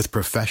you with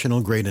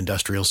professional-grade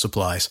industrial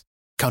supplies.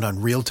 Count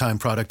on real-time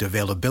product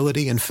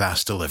availability and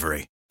fast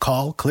delivery.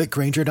 Call,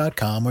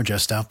 clickgrainger.com, or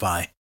just stop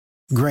by.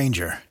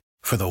 Grainger,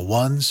 for the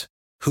ones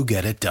who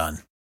get it done.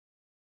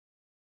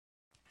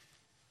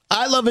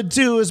 I love it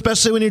too,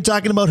 especially when you're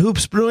talking about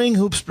Hoops Brewing.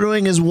 Hoops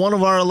Brewing is one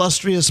of our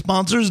illustrious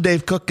sponsors.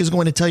 Dave Cook is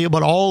going to tell you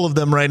about all of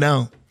them right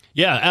now.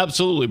 Yeah,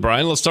 absolutely,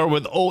 Brian. Let's start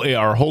with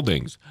OAR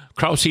Holdings,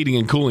 Kraus Heating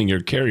and Cooling, your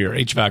Carrier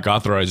HVAC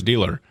authorized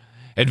dealer.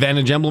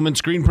 Advantage Emblem and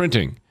Screen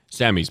Printing,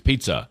 Sammy's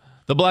Pizza,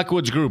 the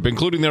Blackwoods Group,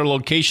 including their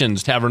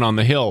locations, Tavern on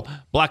the Hill,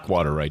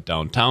 Blackwater right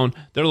downtown,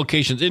 their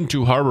locations in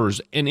Two Harbors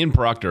and in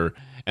Proctor,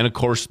 and of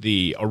course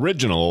the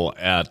original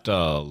at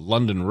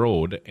London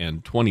Road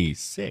and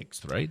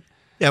 26th, right?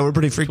 Yeah, we're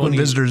pretty frequent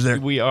visitors there.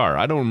 We are.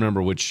 I don't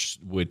remember which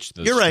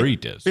the You're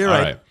street right. is. You're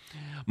right.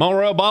 Mount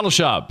Royal Bottle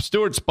Shop,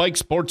 Stewart Spike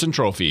Sports and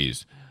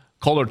Trophies,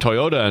 Kohler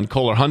Toyota and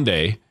Kohler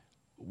Hyundai,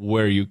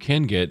 where you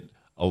can get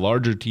a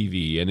larger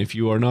TV. And if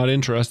you are not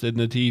interested in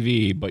the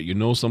TV, but you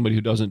know somebody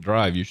who doesn't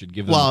drive, you should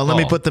give them a call. Well,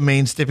 let me put the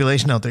main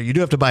stipulation out there. You do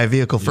have to buy a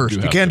vehicle first.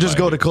 You can't just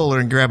go to Kohler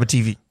and grab a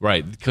TV.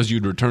 Right, because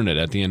you'd return it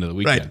at the end of the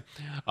weekend.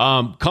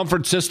 Right.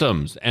 Comfort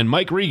Systems and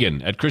Mike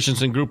Regan at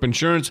Christensen Group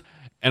Insurance.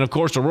 And, of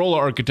course, Arola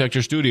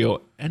Architecture Studio,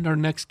 and our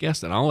next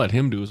guest, and I'll let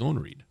him do his own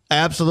read.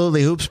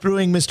 Absolutely. Hoops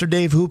Brewing, Mr.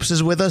 Dave Hoops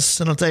is with us,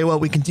 and I'll tell you what,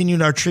 we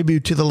continued our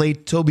tribute to the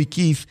late Toby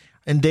Keith.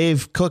 And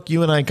Dave Cook,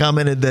 you and I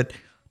commented that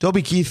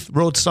Toby Keith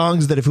wrote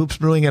songs that if Hoops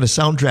Brewing had a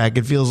soundtrack,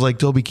 it feels like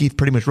Toby Keith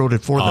pretty much wrote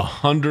it for them.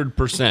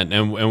 100%.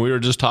 And we were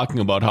just talking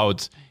about how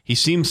he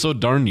seems so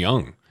darn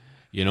young.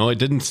 You know, it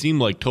didn't seem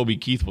like Toby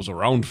Keith was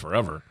around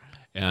forever.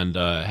 And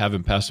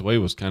having passed away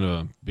was kind of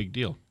a big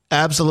deal.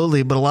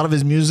 Absolutely, but a lot of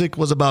his music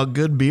was about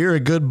good beer, a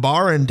good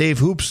bar, and Dave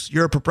Hoops,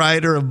 you're a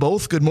proprietor of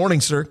both. Good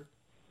morning, sir.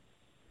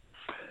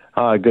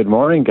 Good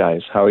morning,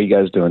 guys. How are you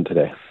guys doing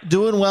today?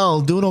 Doing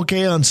well, doing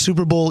okay on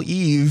Super Bowl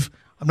Eve.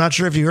 I'm not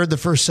sure if you heard the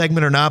first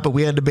segment or not, but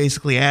we had to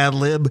basically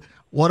ad-lib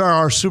what are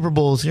our Super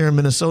Bowls here in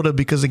Minnesota,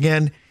 because,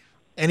 again,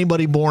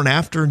 anybody born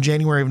after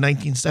January of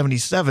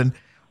 1977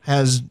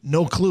 has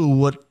no clue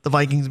what the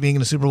Vikings being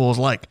in the Super Bowl is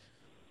like.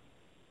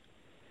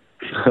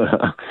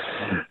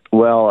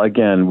 Well,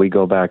 again, we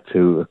go back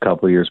to a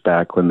couple of years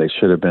back when they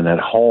should have been at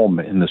home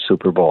in the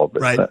Super Bowl,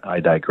 but right. I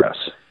digress.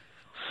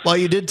 Well,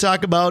 you did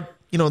talk about,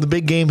 the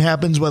big game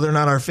happens, whether or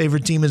not our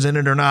favorite team is in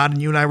it or not,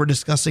 and you and I were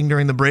discussing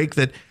during the break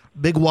that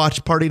big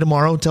watch party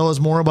tomorrow. Tell us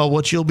more about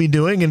what you'll be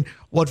doing and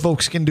what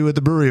folks can do at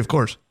the brewery, of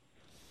course.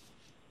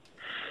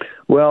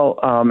 Well,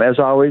 as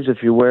always,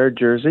 if you wear a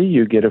jersey,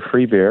 you get a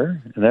free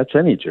beer, and that's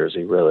any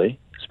jersey, really,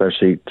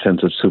 especially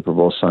since it's Super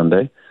Bowl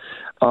Sunday.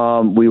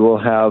 We will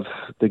have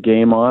the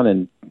game on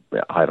in,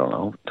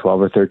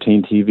 12 or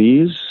 13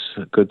 TVs,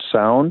 good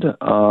sound.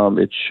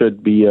 It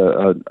should be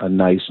a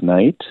nice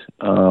night.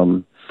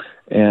 And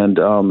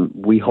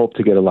we hope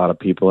to get a lot of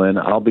people in.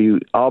 I'll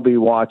be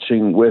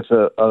watching with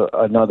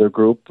another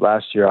group.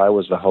 Last year I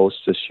was the host.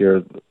 This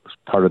year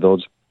part of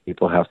those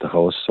people have to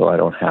host, so I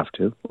don't have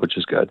to, which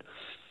is good.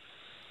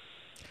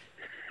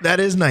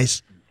 That is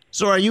nice.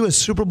 So are you a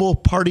Super Bowl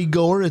party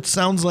goer? It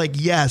sounds like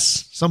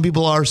yes. Some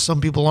people are, some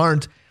people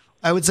aren't.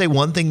 I would say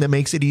one thing that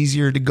makes it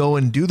easier to go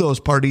and do those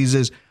parties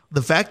is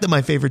the fact that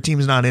my favorite team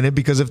is not in it,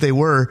 because if they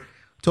were,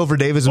 Topher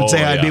Davis would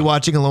say I'd be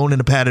watching alone in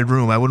a padded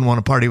room. I wouldn't want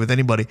to party with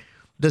anybody.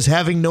 Does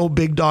having no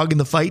big dog in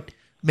the fight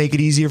make it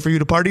easier for you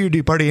to party, or do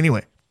you party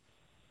anyway?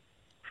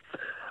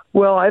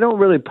 Well, I don't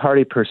really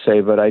party per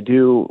se, but I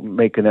do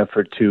make an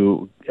effort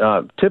to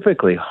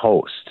typically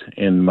host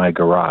in my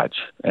garage.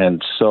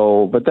 And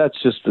so, but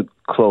that's just a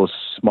close,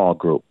 small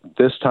group.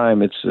 This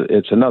time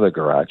it's another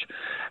garage.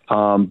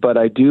 But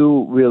I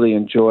do really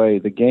enjoy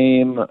the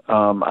game.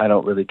 I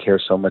don't really care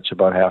so much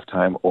about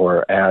halftime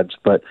or ads,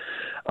 but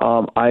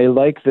I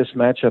like this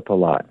matchup a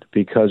lot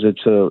because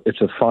it's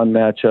a fun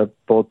matchup.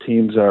 Both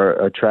teams are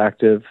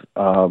attractive.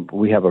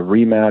 We have a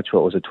rematch.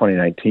 What was it,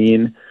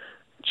 2019?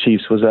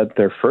 Chiefs, was that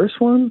their first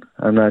one?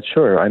 I'm not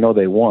sure. I know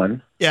they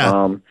won.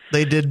 Yeah,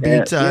 they did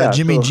beat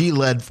Jimmy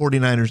G-led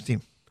 49ers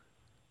team.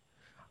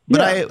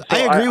 But I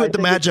agree with the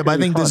matchup. I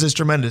think this is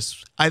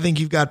tremendous. I think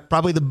you've got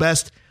probably the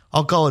best,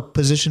 I'll call it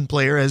position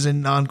player, as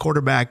in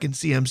non-quarterback in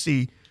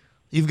CMC.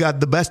 You've got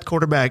the best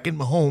quarterback in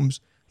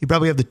Mahomes. You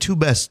probably have the two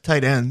best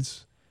tight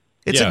ends.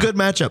 It's a good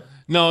matchup.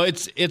 No,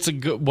 it's a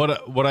good.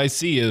 What I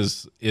see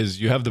is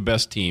you have the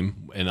best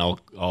team, and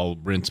I'll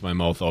rinse my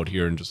mouth out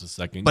here in just a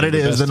second. But it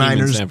is the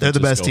Niners. They're the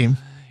best team.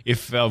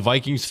 If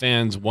Vikings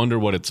fans wonder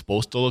what it's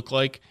supposed to look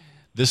like,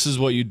 this is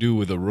what you do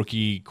with a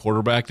rookie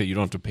quarterback that you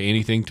don't have to pay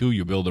anything to.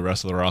 You build the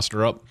rest of the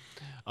roster up.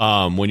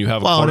 When you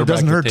have a quarterback, it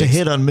doesn't hurt to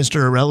hit on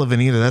Mr.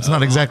 Irrelevant either. That's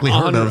not exactly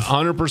heard of.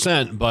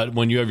 100%. But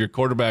when you have your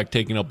quarterback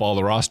taking up all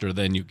the roster,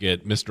 then you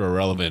get Mr.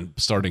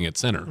 Irrelevant starting at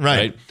center.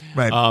 Right.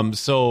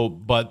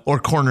 Or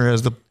corner,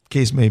 as the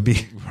case may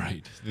be.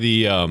 Right.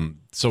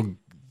 So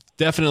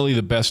definitely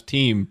the best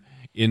team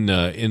in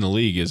the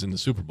league is in the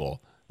Super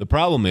Bowl. The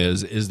problem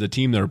is the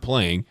team they're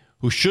playing,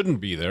 who shouldn't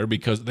be there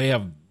because they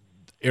have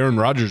Aaron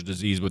Rodgers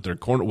disease with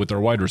their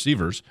wide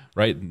receivers.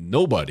 Right.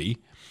 Nobody.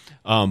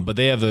 But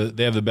they have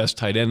the best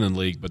tight end in the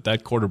league. But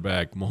that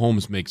quarterback,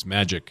 Mahomes, makes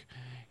magic.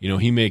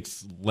 He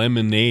makes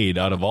lemonade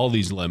out of all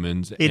these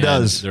lemons. He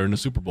does. They're in the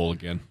Super Bowl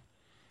again.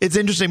 It's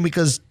interesting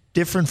because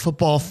different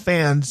football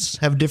fans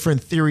have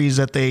different theories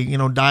that they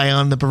die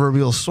on the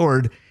proverbial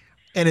sword.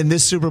 And in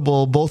this Super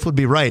Bowl, both would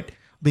be right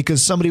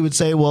because somebody would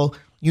say, well,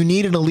 you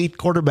need an elite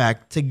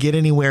quarterback to get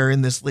anywhere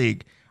in this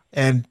league.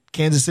 And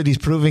Kansas City's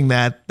proving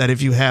that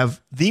if you have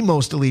the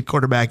most elite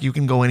quarterback, you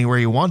can go anywhere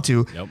you want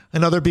to. Yep.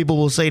 And other people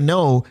will say,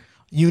 no,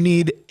 you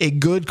need a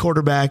good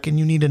quarterback and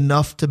you need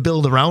enough to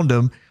build around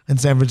him. And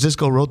San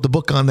Francisco wrote the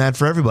book on that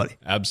for everybody.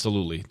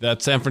 Absolutely.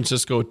 That San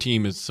Francisco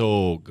team is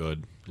so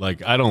good.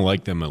 Like, I don't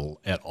like them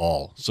at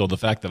all. So the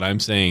fact that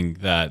I'm saying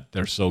that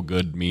they're so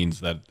good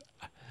means that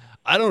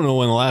I don't know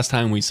when the last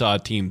time we saw a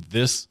team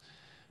this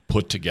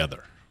put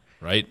together,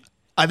 right?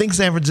 I think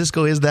San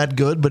Francisco is that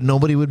good, but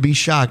nobody would be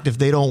shocked if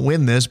they don't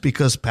win this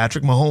because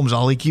Patrick Mahomes,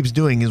 all he keeps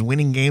doing is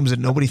winning games that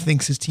nobody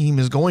thinks his team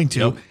is going to.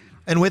 Yep.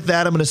 And with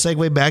that, I'm going to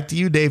segue back to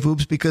you, Dave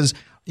Hoops, because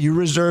you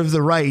reserve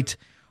the right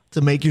to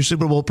make your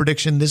Super Bowl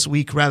prediction this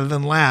week rather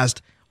than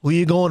last. Who are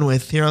you going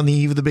with here on the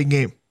eve of the big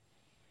game?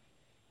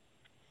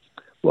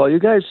 Well, you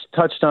guys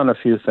touched on a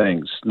few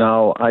things.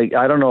 Now,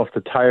 I don't know if the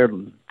tired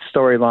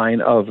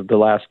storyline of the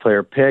last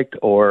player picked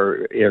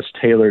or is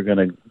Taylor going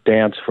to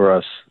dance for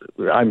us.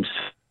 I'm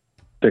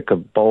sick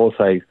of both.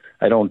 I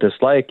don't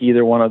dislike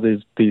either one of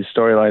these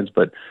storylines,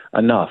 but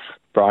enough.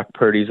 Brock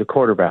Purdy's a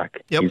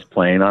quarterback. Yep. He's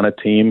playing on a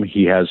team.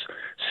 He has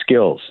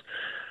skills,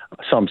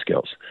 some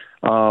skills.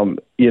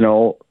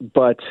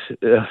 But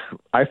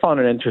I found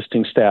an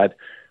interesting stat.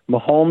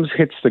 Mahomes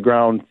hits the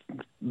ground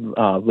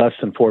less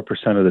than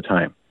 4% of the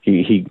time.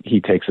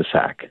 He takes a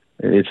sack.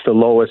 It's the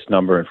lowest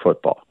number in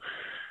football.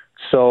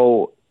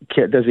 So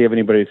does he have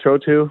anybody to throw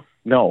to?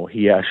 No,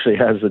 he actually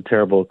has a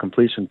terrible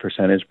completion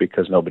percentage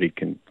because nobody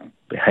can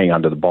hang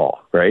onto the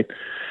ball, right?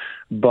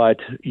 But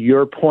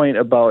your point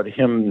about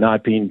him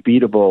not being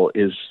beatable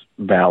is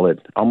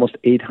valid. Almost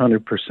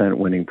 800%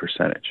 winning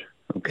percentage.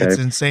 Okay, it's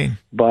insane.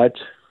 But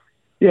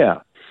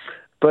it's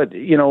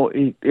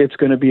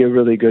going to be a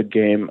really good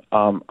game.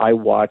 I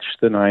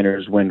watched the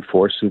Niners win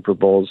 4 Super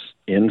Bowls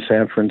in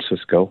San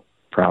Francisco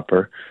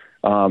proper.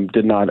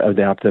 Did not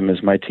adapt them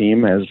as my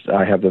team, as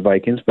I have the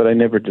Vikings, but I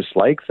never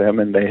disliked them,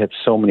 and they had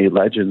so many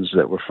legends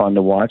that were fun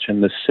to watch.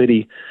 And the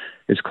city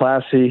is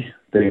classy.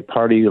 They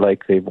party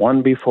like they've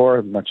won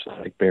before, much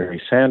like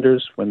Barry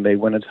Sanders when they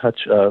win a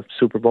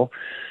Super Bowl.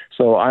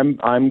 So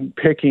I'm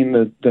picking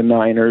the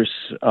Niners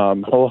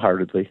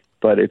wholeheartily,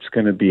 but it's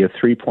going to be a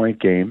 3-point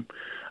game.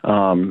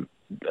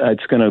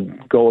 It's going to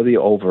go the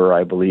over,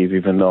 I believe,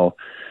 even though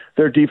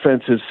their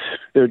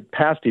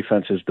pass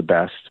defense is the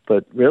best.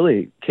 But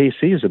really,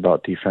 KC is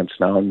about defense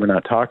now, and we're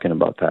not talking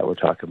about that. We're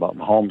talking about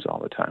Mahomes all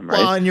the time, right?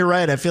 Well, and you're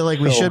right. I feel like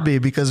we should be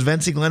because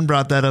Vincey Glenn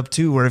brought that up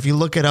too, where if you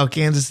look at how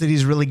Kansas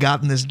City's really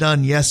gotten this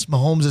done, yes,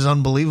 Mahomes is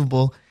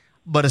unbelievable,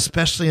 but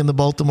especially in the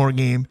Baltimore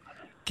game,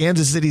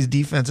 Kansas City's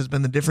defense has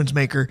been the difference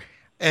maker.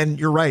 And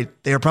you're right.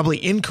 They are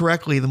probably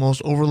incorrectly the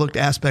most overlooked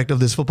aspect of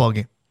this football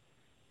game.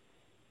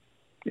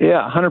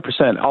 Yeah,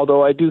 100%.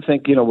 Although I do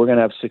think, we're going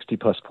to have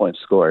 60-plus points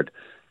scored.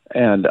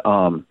 And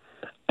I'm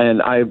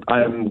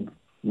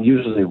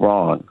usually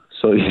wrong,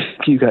 so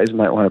you guys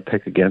might want to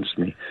pick against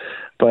me.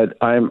 But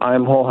I'm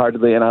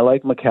wholeheartedly, and I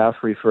like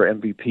McCaffrey for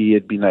MVP.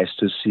 It'd be nice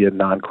to see a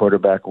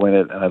non-quarterback win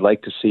it, and I'd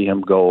like to see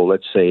him go,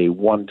 let's say,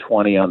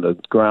 120 on the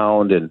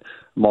ground and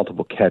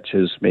multiple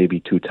catches, maybe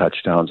 2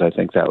 touchdowns. I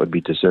think that would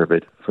be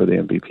deserved for the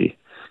MVP.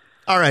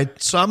 All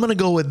right, so I'm going to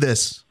go with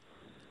this.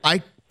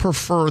 I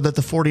prefer that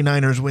the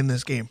 49ers win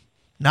this game.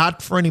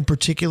 Not for any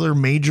particular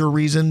major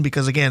reason,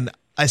 because, again,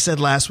 I said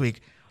last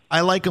week,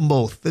 I like them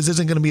both. This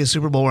isn't going to be a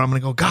Super Bowl where I'm going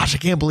to go, gosh, I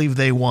can't believe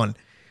they won.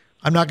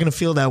 I'm not going to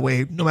feel that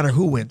way no matter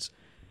who wins.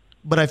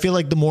 But I feel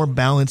like the more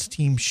balanced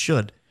team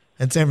should.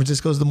 And San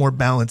Francisco is the more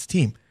balanced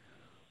team.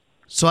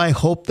 So I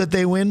hope that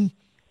they win.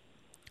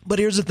 But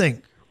here's the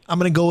thing. I'm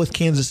going to go with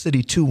Kansas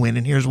City to win,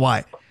 and here's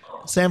why.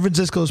 San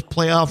Francisco's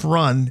playoff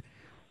run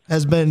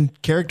has been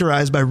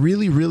characterized by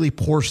really, really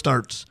poor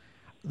starts.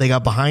 They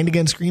got behind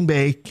against Green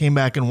Bay, came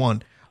back and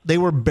won. They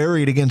were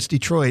buried against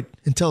Detroit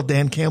until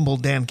Dan Campbell.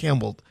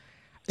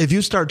 If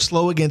you start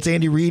slow against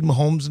Andy Reid,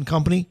 Mahomes, and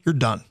company, you're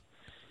done.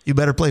 You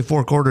better play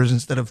 4 quarters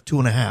instead of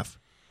 2.5.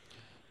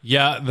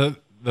 Yeah,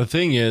 The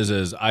thing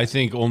is I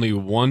think only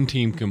one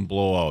team can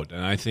blow out,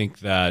 and I think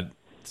that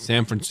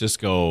San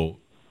Francisco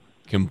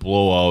can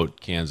blow out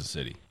Kansas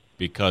City,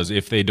 because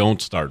if they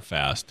don't start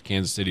fast,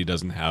 Kansas City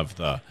doesn't have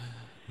the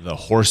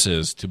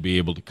horses to be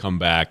able to come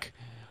back.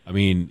 I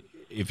mean,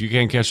 if you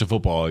can't catch the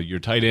football, your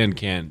tight end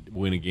can't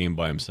win a game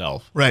by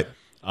himself. Right.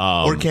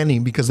 Or can he,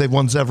 because they've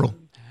won several.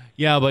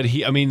 Yeah, but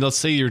let's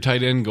say your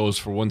tight end goes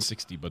for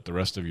 160, but the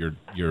rest of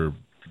your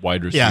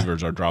wide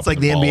receivers are dropping. It's like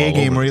the NBA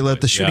game where you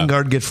let the shooting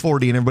guard get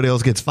 40 and everybody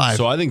else gets 5.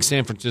 So I think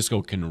San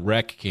Francisco can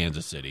wreck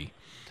Kansas City.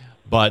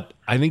 But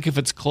I think if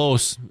it's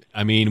close,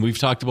 I mean, we've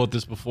talked about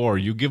this before.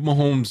 You give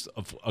Mahomes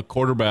a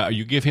quarterback,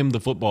 you give him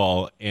the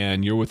football,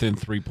 and you're within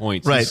 3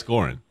 points. Right. He's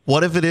scoring.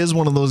 What if it is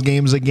one of those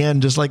games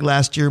again, just like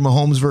last year,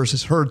 Mahomes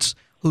versus Hurts?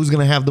 Who's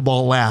going to have the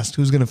ball last?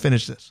 Who's going to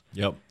finish this?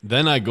 Yep.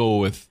 Then I go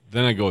with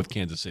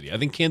Kansas City. I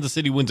think Kansas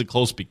City wins it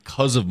close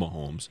because of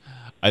Mahomes.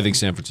 I think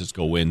San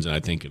Francisco wins, and I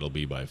think it'll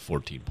be by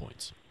 14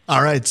 points.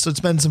 All right, so it's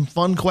been some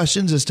fun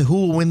questions as to who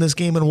will win this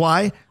game and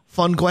why.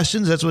 Fun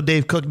questions. That's what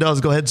Dave Cook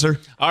does. Go ahead, sir.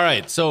 All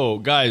right, so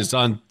guys,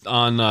 on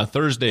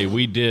Thursday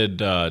we did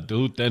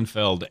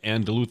Duluth-Denfeld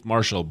and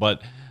Duluth-Marshall,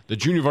 but the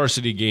junior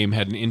varsity game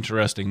had an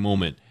interesting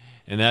moment,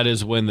 and that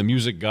is when the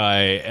music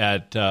guy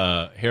at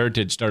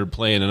Heritage started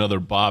playing another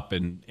bop,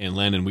 and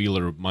Landon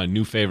Wheeler, my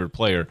new favorite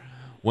player,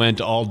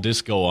 went all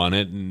disco on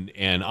it,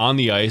 and on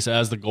the ice,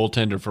 as the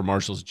goaltender for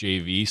Marshall's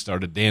JV,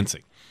 started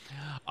dancing.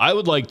 I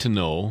would like to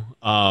know,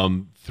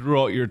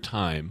 throughout your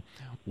time,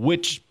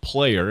 which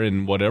player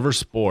in whatever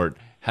sport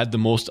had the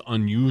most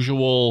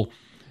unusual,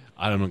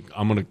 I don't know,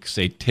 I'm going to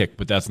say tick,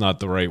 but that's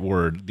not the right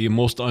word, the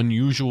most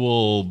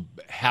unusual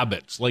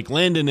habits, like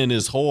Landon and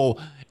his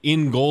whole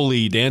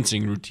in-goalie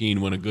dancing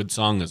routine when a good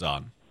song is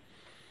on.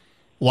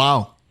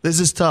 Wow. This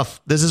is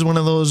tough. This is one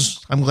of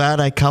those, I'm glad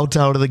I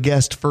kowtow to the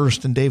guest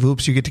first, and Dave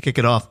Hoops, you get to kick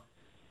it off.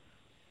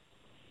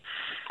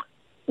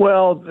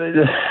 Well,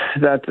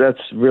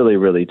 that's really,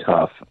 really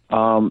tough.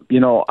 I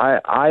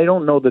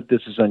don't know that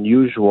this is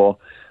unusual,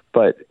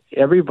 but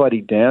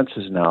everybody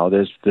dances now.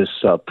 There's this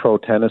pro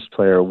tennis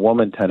player,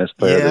 woman tennis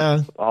player,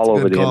 that's all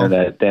over the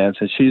internet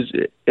dancing.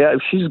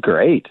 She's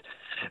great.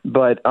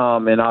 But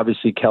and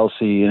obviously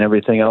Chelsie and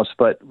everything else.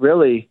 But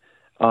really,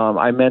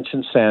 I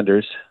mentioned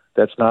Sanders.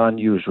 That's not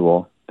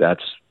unusual.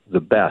 That's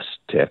the best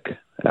tick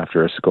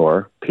after a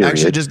score, period.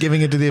 Actually, just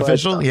giving it to the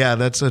official? Yeah,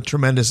 that's a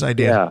tremendous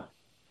idea. Yeah.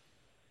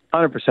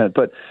 100%.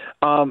 But,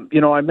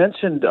 I've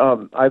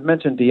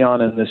mentioned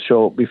Dion in this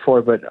show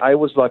before, but I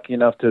was lucky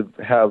enough to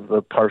have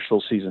a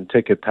partial season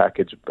ticket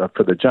package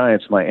for the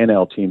Giants, my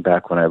NL team,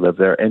 back when I lived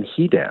there, and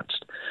he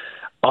danced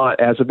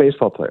as a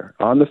baseball player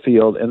on the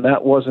field, and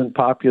that wasn't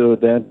popular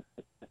then.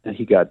 And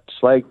he got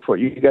slagged for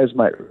it. You guys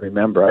might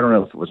remember. I don't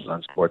know if it was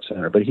on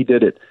SportsCenter, but he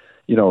did it,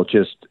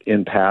 just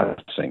in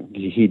passing.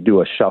 He'd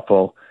do a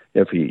shuffle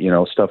if he,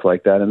 stuff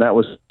like that, and that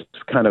was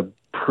kind of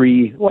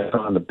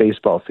on the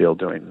baseball field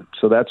doing.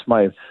 So that's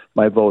my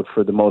vote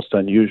for the most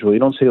unusual. You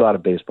don't see a lot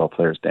of baseball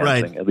players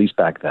dancing, at least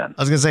back then.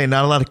 I was going to say,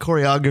 not a lot of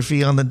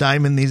choreography on the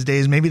diamond these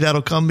days. Maybe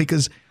that'll come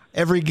because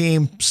every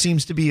game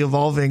seems to be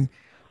evolving.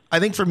 I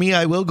think for me,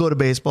 I will go to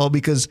baseball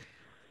because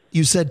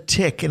you said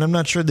tick, and I'm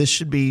not sure this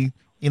should be,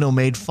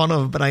 made fun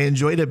of, but I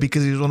enjoyed it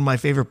because he was one of my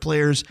favorite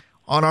players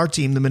on our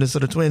team, the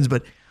Minnesota Twins.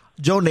 But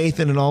Joe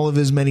Nathan and all of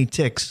his many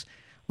ticks,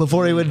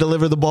 before he would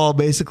deliver the ball,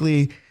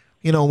 basically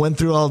went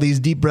through all these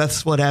deep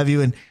breaths, what have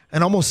you, and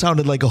almost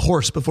sounded like a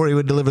horse before he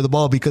would deliver the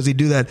ball because he'd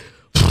do that,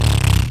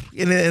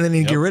 and then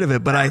he'd get rid of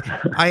it. But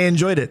I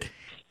enjoyed it.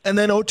 And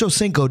then Ocho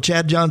Cinco,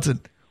 Chad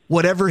Johnson,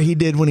 whatever he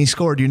did when he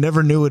scored, you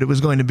never knew what it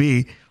was going to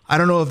be. I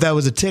don't know if that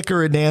was a tick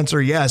or a dance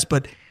or yes,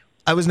 but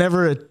I was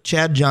never a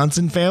Chad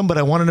Johnson fan, but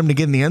I wanted him to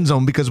get in the end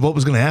zone because what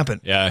was going to happen?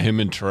 Yeah,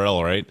 him and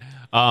Terrell, right?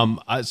 So I'm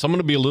going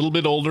to be a little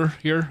bit older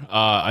here.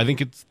 I think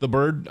it's the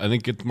Bird. I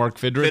think it's Mark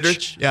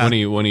Fidrich. Yeah.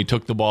 When he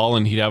took the ball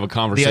and he'd have a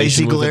conversation the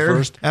icy with glare it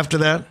first. After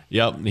that?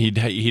 Yep.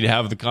 He'd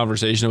have the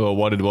conversation about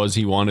what it was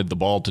he wanted the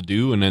ball to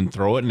do and then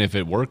throw it. And if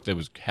it worked, I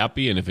was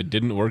happy. And if it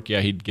didn't work,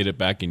 he'd get it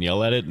back and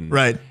yell at it. And,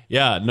 right.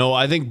 Yeah. No,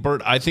 I think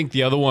Bert. I think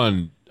the other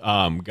one,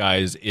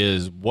 guys,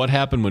 is what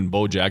happened when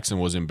Bo Jackson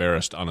was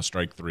embarrassed on a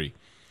strike 3.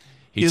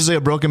 Usually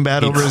a broken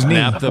bat over his knee.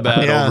 Snapped the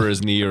bat over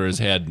his knee or his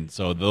head. And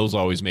so those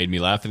always made me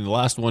laugh. And the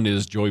last one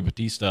is Joey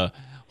Batista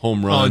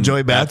home run. Oh,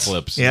 Joey Bats.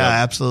 Flips. Yeah,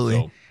 absolutely.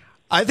 So.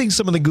 I think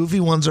some of the goofy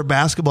ones are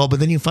basketball, but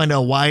then you find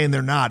out why and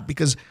they're not.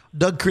 Because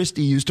Doug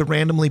Christie used to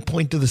randomly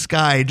point to the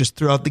sky just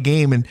throughout the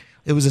game, and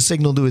it was a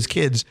signal to his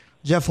kids.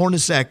 Jeff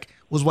Hornacek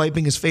was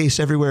wiping his face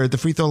everywhere at the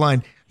free throw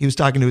line. He was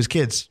talking to his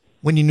kids.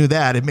 When you knew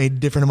that, it made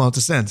different amounts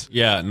of sense.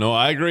 Yeah, no,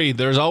 I agree.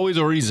 There's always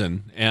a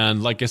reason.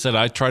 And like I said,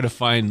 I try to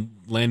find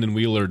Landon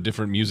Wheeler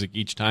different music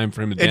each time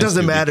for him to dance. It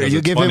doesn't matter. You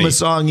give him a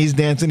song, he's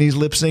dancing, he's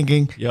lip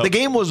syncing. Yep. The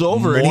game was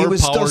over, and he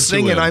was still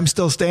singing, I'm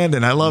still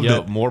standing. I loved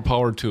it. More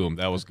power to him.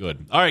 That was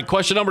good. All right,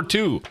 question number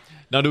 2.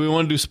 Now, do we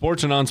want to do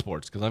sports or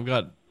non-sports? Because I'm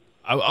going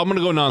to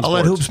go non-sports. I'll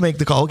let Hoops make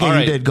the call. Okay, all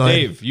right, you did. Go ahead.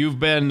 Dave, you've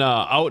been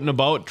out and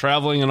about,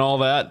 traveling and all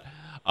that.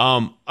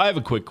 I have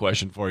a quick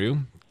question for you.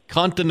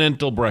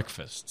 Continental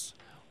breakfasts.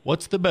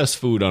 What's the best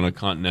food on a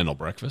continental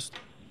breakfast?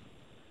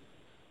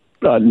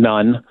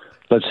 None.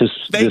 Let's just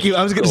Thank you.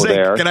 I was going to say,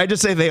 there. Can I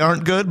just say they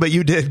aren't good? But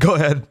you did. Go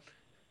ahead.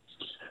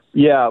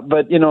 Yeah,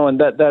 but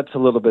and that's a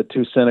little bit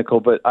too cynical.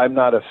 But I'm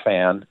not a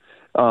fan.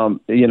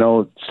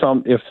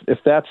 If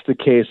that's the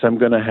case, I'm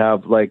going to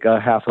have like a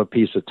half a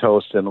piece of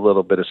toast and a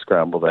little bit of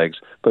scrambled eggs.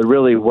 But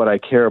really, what I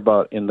care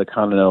about in the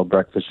continental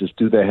breakfast is,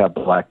 do they have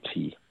black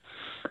tea?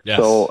 Yes.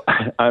 So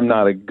I'm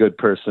not a good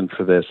person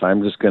for this.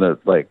 I'm just going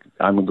to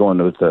I'm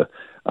going with the.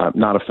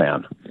 Not a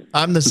fan.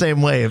 I'm the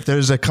same way. If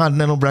there's a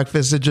continental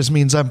breakfast, it just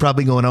means I'm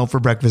probably going out for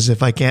breakfast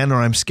if I can, or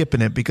I'm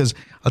skipping it, because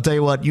I'll tell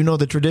you what,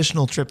 the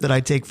traditional trip that I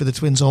take for the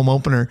Twins home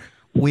opener,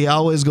 we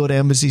always go to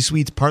Embassy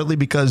Suites, partly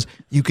because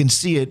you can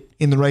see it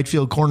in the right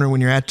field corner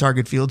when you're at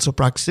Target Field, so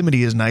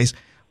proximity is nice,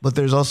 but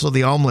there's also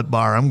the omelet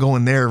bar. I'm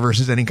going there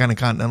versus any kind of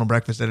continental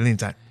breakfast at any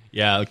time.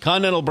 Yeah, the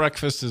continental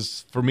breakfast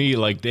is, for me,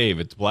 like Dave,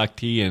 it's black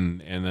tea,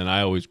 and then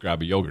I always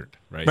grab a yogurt,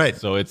 right? Right.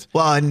 So it's...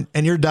 Well,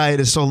 and your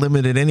diet is so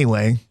limited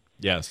anyway.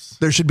 Yes.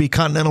 There should be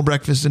continental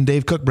breakfast and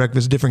Dave Cook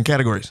breakfast, different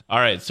categories. All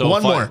right, so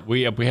one more.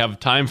 We have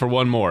time for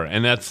one more,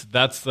 and that's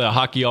the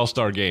Hockey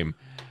All-Star Game.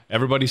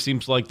 Everybody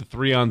seems to like the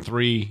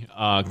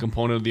 3-on-3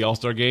 component of the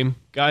All-Star Game.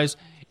 Guys,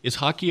 is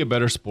hockey a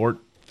better sport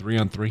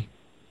 3-on-3?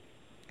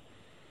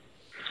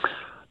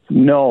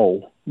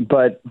 No,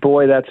 but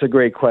boy, that's a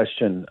great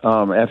question.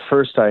 At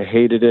first I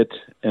hated it,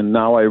 and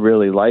now I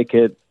really like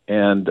it.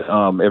 And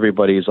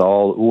everybody's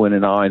all oohing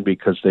and ahhing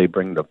because they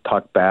bring the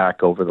puck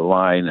back over the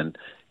line and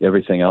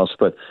everything else.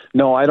 But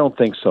no, I don't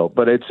think so.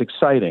 But it's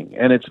exciting,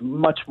 and it's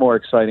much more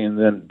exciting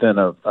than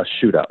a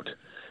shootout.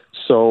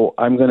 So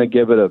I'm going to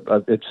give it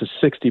it's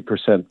a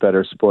 60%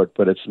 better sport,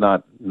 but it's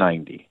not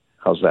 90.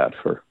 How's that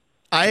for?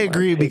 I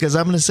agree, because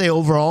I'm going to say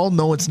overall,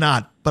 no, it's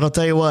not. But I'll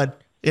tell you what,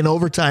 in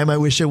overtime, I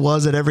wish it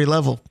was at every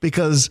level,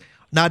 because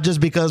not just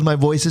because my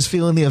voice is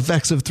feeling the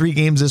effects of 3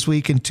 games this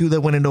week and 2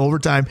 that went into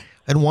overtime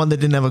and 1 that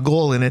didn't have a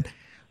goal in it.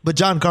 But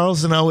John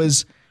Carlson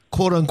always,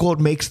 quote unquote,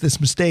 makes this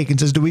mistake and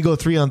says, do we go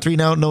 3-on-3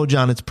 now? No,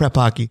 John, it's prep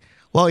hockey.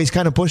 Well, he's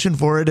kind of pushing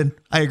for it, and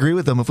I agree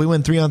with him. If we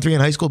went 3-on-3 in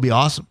high school, it'd be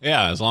awesome.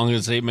 Yeah, as long as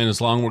it's 8 minutes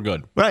long, we're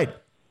good. Right.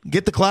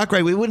 Get the clock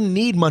right. We wouldn't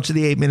need much of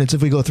the 8 minutes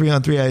if we go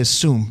 3-on-3, I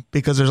assume,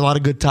 because there's a lot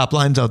of good top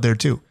lines out there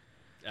too.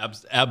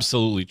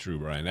 Absolutely true,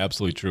 Brian.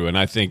 Absolutely true. And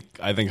I think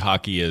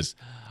hockey is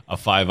a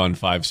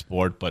 5-on-5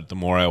 sport, but the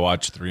more I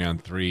watch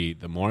 3-on-3,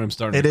 the more I'm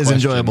starting to question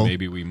enjoyable.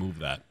 Maybe we move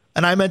that.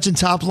 And I mentioned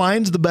top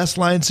lines. The best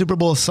line Super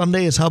Bowl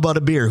Sunday is how about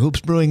a beer?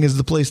 Hoops Brewing is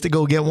the place to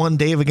go get one.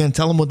 Dave, again,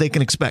 tell them what they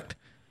can expect.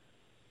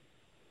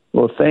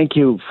 Well, thank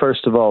you,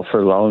 first of all,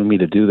 for allowing me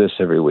to do this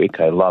every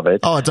week. I love it.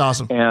 Oh, it's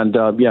awesome. And,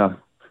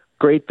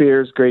 great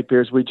beers.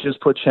 We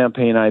just put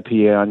Champagne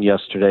IPA on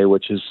yesterday,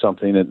 which is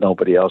something that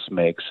nobody else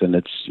makes. And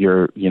it's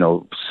your,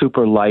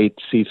 super light,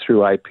 see-through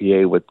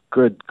IPA with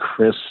good,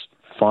 crisp,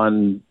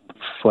 fun,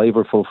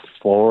 flavorful,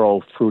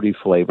 floral, fruity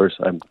flavors.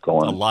 I'm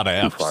going a lot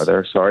of too far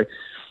there. Sorry.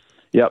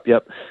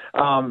 Yep.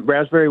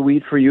 Raspberry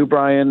wheat for you,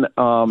 Brian.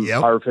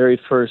 Our very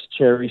first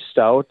cherry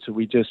stout.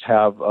 We just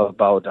have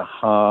about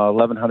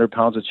 1,100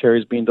 pounds of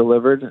cherries being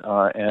delivered,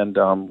 and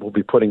we'll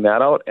be putting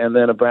that out. And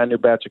then a brand new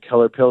batch of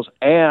Keller Pills.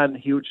 And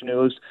huge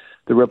news,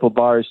 the Ripple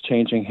Bar is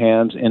changing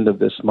hands end of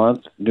this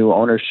month. New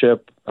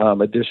ownership,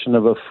 addition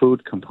of a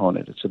food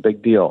component. It's a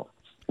big deal,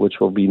 which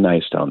will be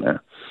nice down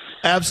there.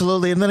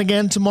 Absolutely. And then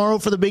again, tomorrow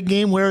for the big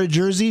game, wear a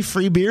jersey,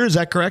 free beer. Is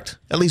that correct?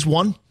 At least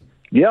one?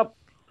 Yep.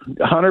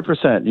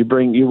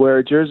 100%. You wear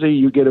a jersey,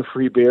 you get a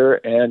free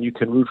beer, and you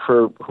can root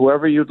for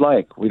whoever you'd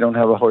like. We don't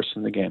have a horse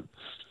in the game.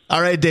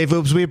 All right, Dave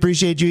Hoops, we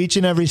appreciate you each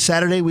and every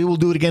Saturday. We will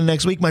do it again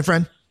next week, my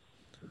friend.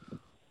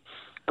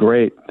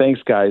 Great.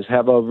 Thanks, guys.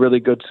 Have a really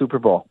good Super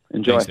Bowl.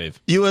 Enjoy. Thanks,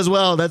 Dave. You as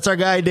well. That's our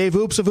guy, Dave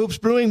Hoops of Hoops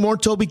Brewing. More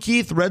Toby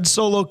Keith, Red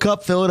Solo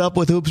Cup. Fill it up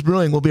with Hoops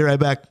Brewing. We'll be right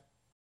back.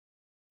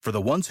 For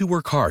the ones who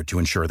work hard to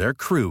ensure their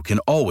crew can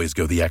always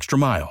go the extra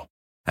mile,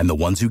 and the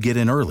ones who get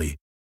in early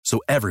so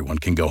everyone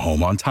can go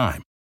home on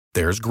time,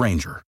 there's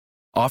Grainger,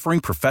 offering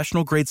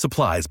professional-grade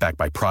supplies backed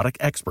by product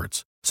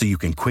experts so you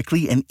can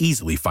quickly and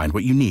easily find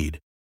what you need.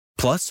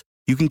 Plus,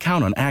 you can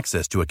count on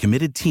access to a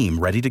committed team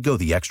ready to go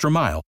the extra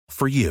mile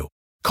for you.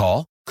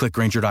 Call, click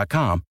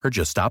Grainger.com, or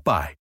just stop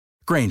by.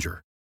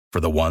 Grainger, for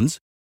the ones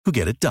who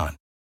get it done.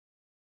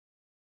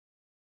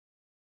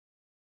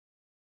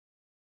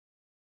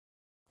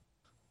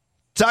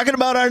 Talking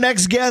about our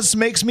next guest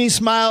makes me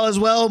smile as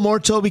well. More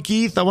Toby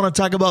Keith. I want to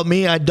talk about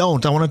me. I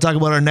don't. I want to talk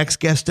about our next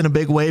guest in a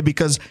big way,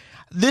 because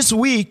this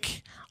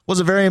week was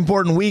a very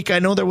important week. I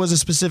know there was a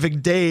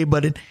specific day,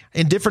 but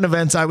in different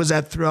events I was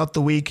at throughout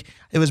the week,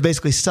 it was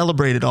basically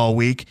celebrated all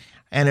week.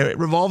 And it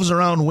revolves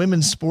around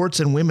women's sports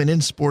and women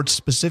in sports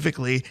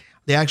specifically.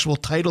 The actual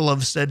title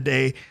of said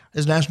day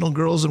is National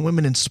Girls and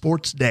Women in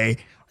Sports Day.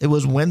 It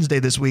was Wednesday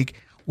this week.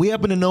 We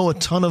happen to know a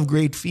ton of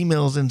great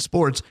females in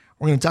sports.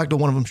 We're going to talk to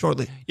one of them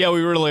shortly. Yeah,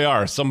 we really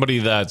are. Somebody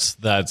that's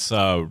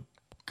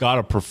got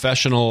a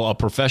profession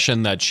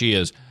that she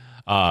is,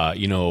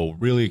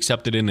 really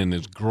accepted in and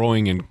is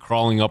growing and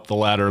crawling up the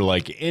ladder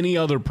like any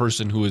other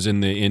person who is in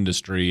the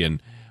industry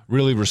and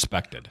really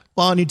respected.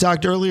 Well, and you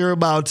talked earlier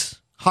about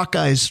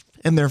Hawkeyes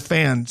and their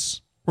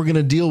fans. We're we're going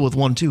to deal with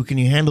 1-2. Can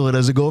you handle it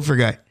as a Gopher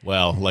guy?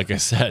 Well, like I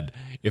said,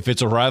 if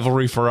it's a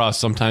rivalry for us,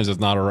 sometimes it's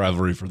not a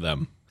rivalry for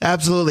them.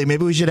 Absolutely.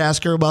 Maybe we should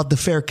ask her about the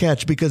fair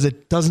catch because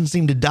it doesn't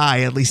seem to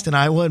die, at least in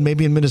Iowa, and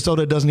maybe in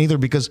Minnesota it doesn't either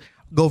because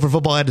Gopher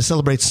football had to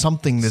celebrate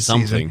something this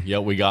season. Yeah,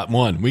 we got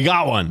one. We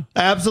got one.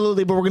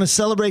 Absolutely, but we're going to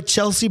celebrate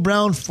Chelsie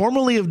Brown,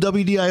 formerly of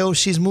WDIO.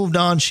 She's moved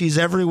on. She's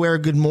everywhere.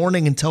 Good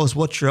morning, and tell us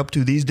what you're up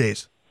to these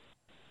days.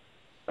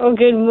 Oh,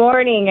 good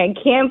morning. I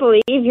can't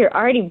believe you're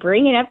already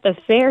bringing up the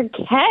fair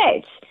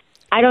catch.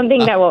 I don't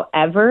think that will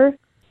ever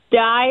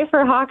die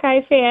for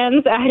Hawkeye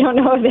fans. I don't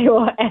know if they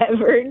will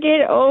ever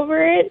get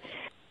over it.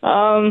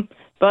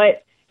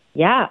 But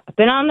yeah, I've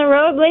been on the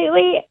road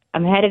lately.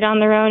 I'm headed on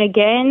the road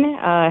again,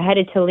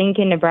 headed to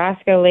Lincoln,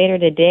 Nebraska later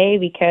today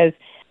because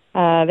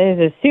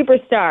there's a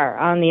superstar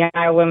on the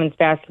Iowa women's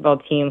basketball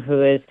team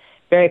who is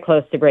very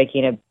close to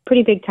breaking a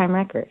pretty big-time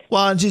record.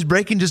 Well, and she's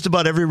breaking just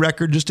about every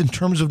record just in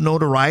terms of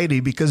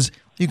notoriety because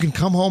you can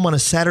come home on a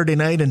Saturday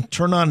night and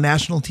turn on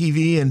national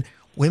TV and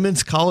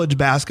women's college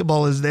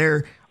basketball is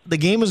there. The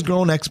game has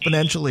grown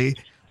exponentially.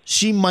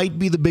 She might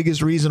be the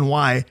biggest reason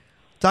why.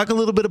 Talk a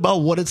little bit about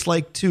what it's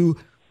like to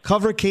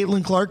cover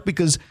Catlin Clark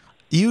because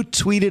you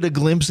tweeted a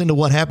glimpse into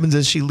what happens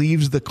as she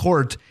leaves the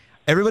court.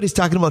 Everybody's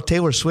talking about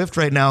Taylor Swift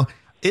right now.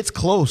 It's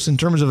close in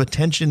terms of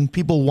attention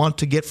people want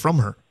to get from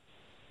her.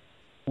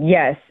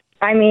 Yes.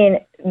 I mean,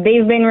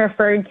 they've been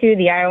referred to,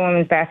 the Iowa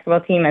women's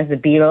basketball team, as the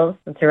Beatles.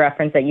 It's a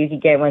reference that you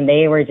could get when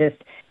they were just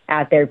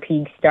at their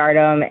peak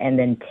stardom. And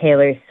then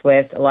Taylor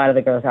Swift, a lot of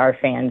the girls are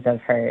fans of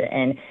her.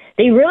 And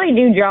they really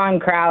do draw in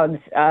crowds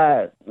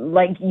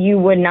like you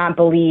would not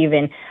believe.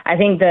 And I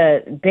think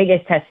the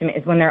biggest testament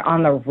is when they're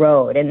on the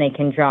road and they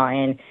can draw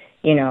in,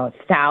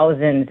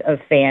 thousands of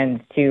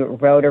fans to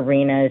road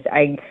arenas.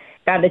 I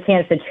got the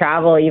chance to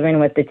travel even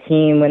with the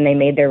team when they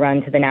made their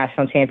run to the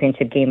national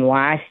championship game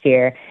last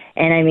year.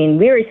 And, I mean,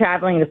 we were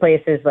traveling to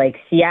places like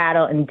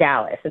Seattle and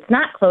Dallas. It's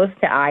not close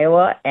to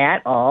Iowa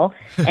at all.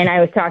 And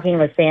I was talking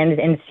with fans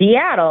in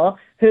Seattle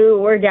who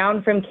were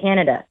down from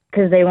Canada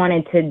because they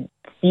wanted to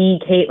see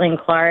Catlin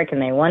Clark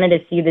and they wanted to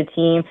see the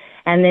team.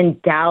 And then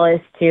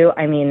Dallas, too.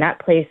 I mean, that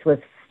place was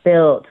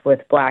filled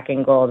with black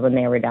and gold when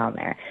they were down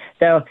there.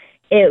 So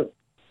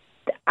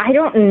I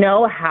don't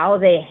know how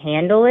they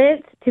handle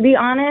it, to be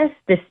honest,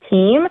 this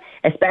team,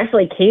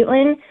 especially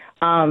Catlin,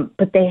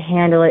 but they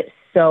handle it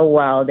so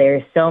well.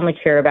 They're so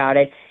mature about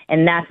it,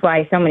 and that's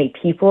why so many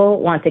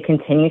people want to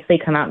continuously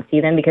come out and see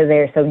them because they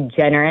are so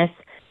generous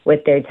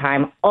with their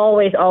time.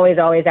 Always, always,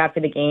 always after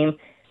the game,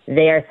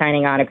 they are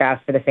signing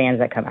autographs for the fans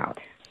that come out.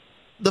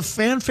 The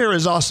fanfare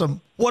is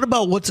awesome. What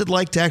about what's it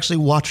like to actually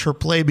watch her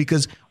play?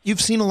 Because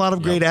you've seen a lot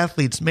of great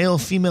athletes. Male,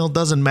 female,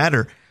 doesn't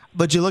matter.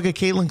 But you look at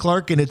Catlin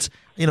Clark and it's,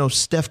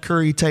 Steph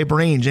Curry type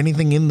range.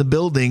 Anything in the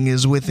building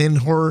is within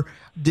her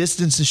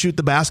distance to shoot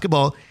the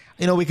basketball.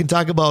 We can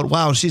talk about,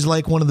 wow, she's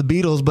like one of the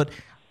Beatles, but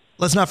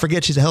let's not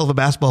forget she's a hell of a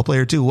basketball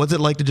player too. What's it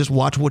like to just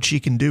watch what she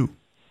can do?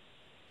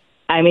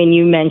 I mean,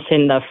 you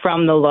mentioned the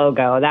from the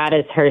logo. That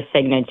is her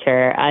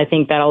signature. I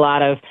think that a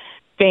lot of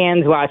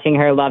fans watching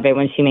her love it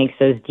when she makes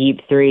those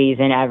deep threes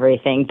and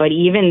everything. But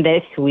even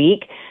this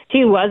week,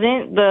 she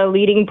wasn't the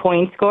leading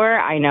point scorer.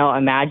 I know,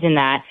 imagine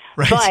that.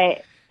 Right.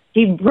 But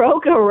she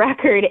broke a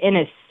record in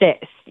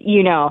assists,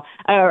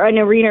 an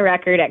arena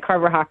record at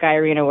Carver Hawkeye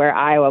Arena where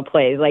Iowa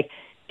plays. Like,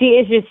 she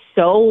is just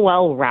so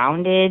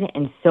well-rounded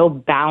and so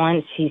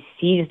balanced. She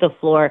sees the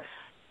floor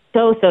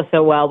so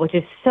well, which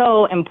is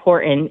so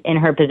important in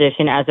her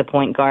position as a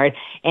point guard.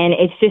 And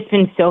it's just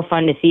been so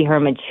fun to see her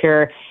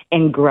mature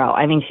and grow.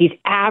 I mean, she's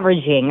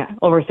averaging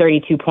over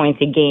 32 points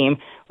a game,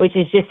 which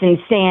is just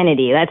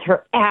insanity. That's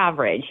her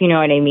average, you know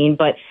what I mean?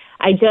 But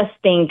I just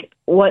think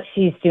what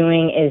she's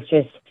doing is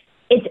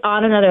it's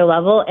on another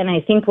level. And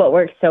I think what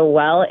works so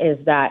well is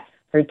that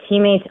her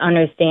teammates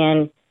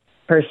understand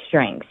her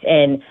strengths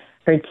and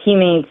her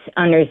teammates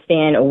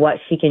understand what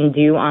she can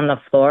do on the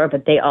floor,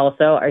 but they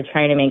also are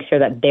trying to make sure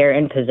that they're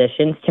in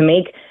positions to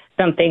make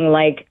something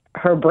like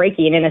her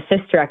breaking an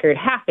assist record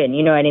happen.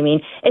 You know what I mean?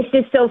 It's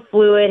just so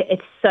fluid.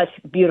 It's such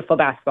beautiful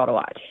basketball to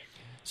watch.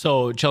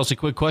 So, Chelsie,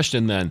 quick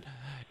question then.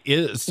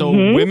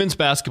 Women's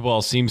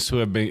basketball seems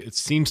to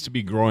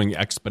be growing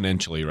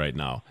exponentially right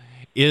now.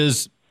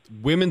 Is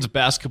women's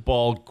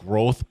basketball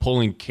growth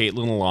pulling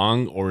Catlin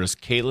along, or is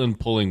Catlin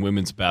pulling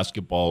women's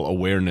basketball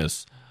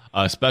awareness,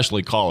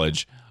 especially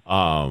college,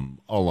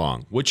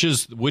 along? Which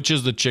is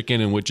the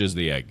chicken and which is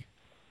the egg?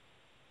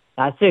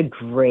 That's a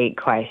great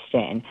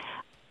question.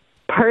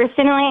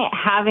 Personally,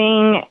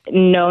 having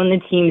known the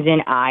teams in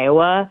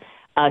Iowa,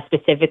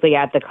 specifically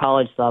at the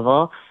college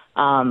level,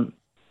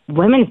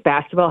 women's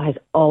basketball has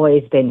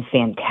always been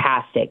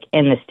fantastic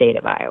in the state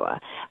of Iowa.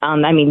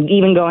 I mean,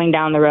 even going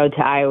down the road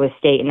to Iowa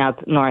State and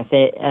up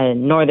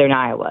northern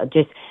Iowa,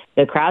 just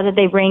the crowd that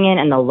they bring in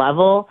and the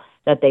level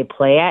that they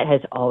play at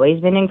has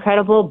always been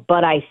incredible.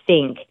 But I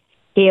think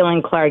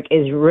Catlin Clark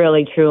is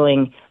really,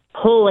 truly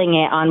pulling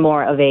it on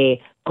more of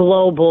a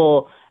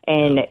global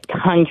and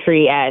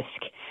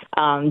country-esque,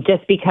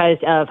 just because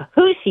of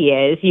who she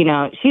is.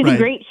 She's a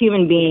great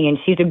human being and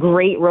she's a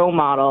great role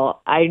model.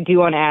 I do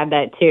want to add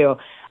that too.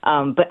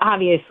 But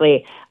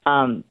obviously,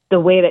 the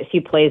way that she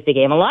plays the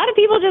game, a lot of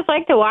people just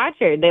like to watch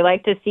her. They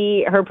like to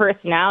see her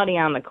personality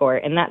on the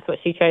court, and that's what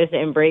she tries to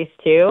embrace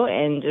too,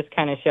 and just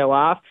kind of show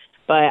off.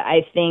 But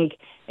I think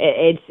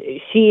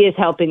she is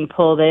helping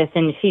pull this,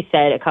 and she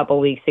said a couple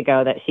weeks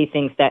ago that she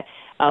thinks that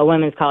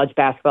women's college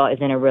basketball is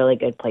in a really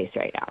good place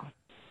right now.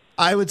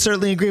 I would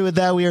certainly agree with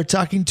that. We are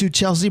talking to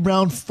Chelsie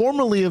Brown,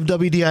 formerly of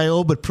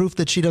WDIO, but proof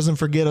that she doesn't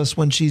forget us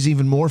when she's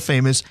even more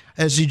famous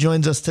as she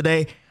joins us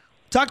today.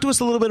 Talk to us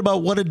a little bit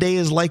about what a day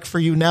is like for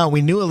you now.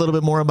 We knew a little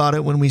bit more about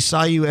it when we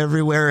saw you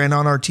everywhere and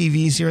on our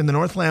TVs here in the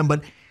Northland,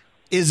 but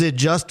is it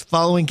just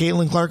following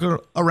Catlin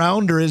Clark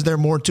around, or is there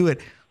more to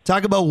it?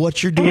 Talk about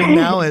what you're doing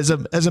now as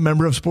a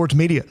member of sports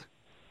media.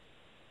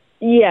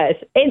 Yes,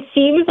 it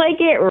seems like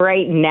it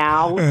right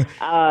now.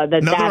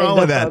 That is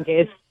the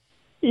focus.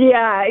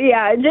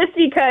 Yeah, just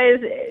because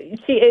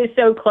she is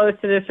so close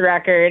to this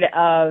record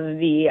of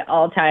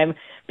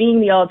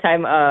being the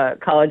all-time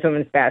college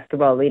women's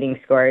basketball leading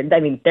scorer.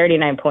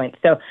 39 points.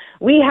 So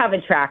we have a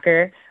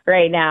tracker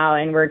right now,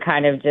 and we're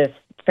kind of just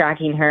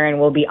tracking her, and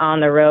we'll be on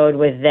the road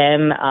with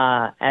them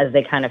as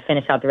they kind of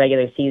finish out the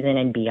regular season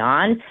and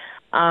beyond.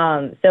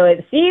 So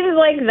it seems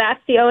like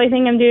that's the only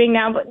thing I'm doing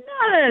now, but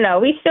no.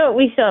 We still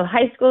have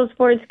high school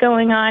sports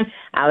going on.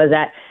 I was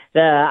at the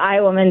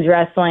Iowa men's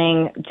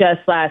wrestling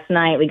just last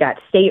night. We got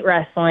state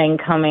wrestling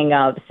coming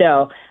up.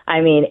 So,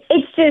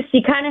 it's just,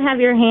 you kind of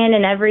have your hand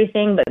in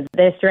everything, but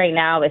this right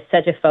now is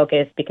such a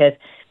focus because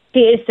she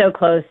is so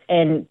close,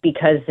 and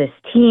because this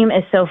team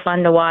is so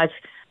fun to watch.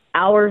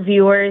 Our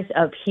viewers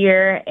up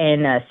here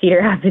in Cedar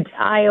Rapids,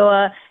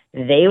 Iowa,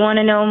 they want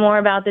to know more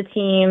about the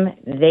team.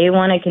 They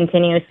want to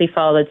continuously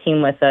follow the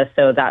team with us,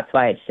 so that's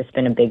why it's just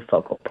been a big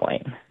focal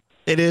point.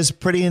 It is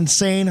pretty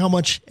insane how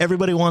much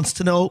everybody wants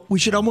to know. We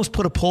should almost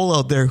put a poll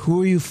out there.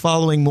 Who are you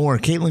following more,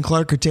 Catlin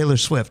Clark or Taylor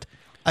Swift?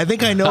 I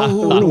think I know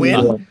who would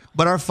win,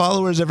 but our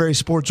followers are very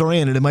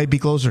sports-oriented. It might be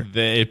closer.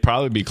 It'd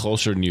probably be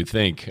closer than you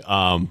think.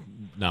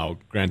 Now,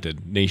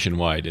 granted,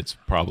 nationwide, it's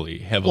probably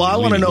heavily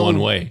leaning one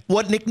way.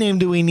 What nickname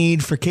do we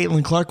need for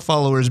Catlin Clark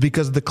followers?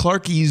 Because the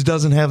Clarkies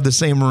doesn't have the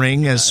same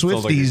ring as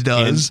Swifties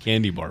does.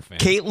 Candy bar fan.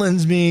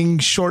 Caitlin's being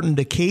shortened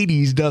to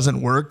Katie's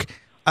doesn't work.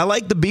 I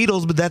like the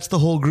Beatles, but that's the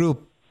whole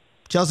group.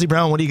 Chelsie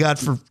Brown, what do you got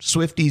for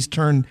Swifties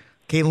turned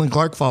Catlin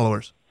Clark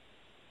followers?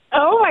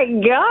 Oh, my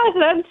gosh,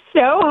 that's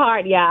so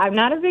hard. Yeah, I'm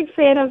not a big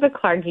fan of the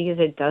Clarkies.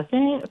 It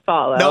doesn't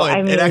follow. No,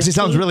 it actually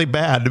sounds really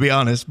bad, to be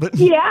honest. But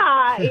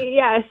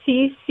Yeah,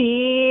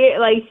 CC,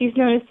 like she's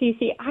known as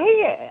CC.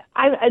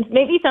 I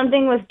maybe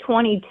something with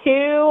 22,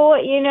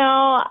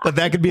 But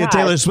that could be a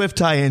Taylor Swift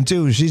tie-in,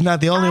 too. She's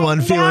not the only one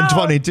feeling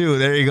 22.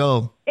 There you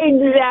go.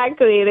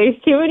 Exactly. There's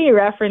too many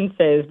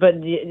references, but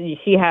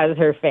she has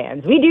her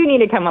fans. We do need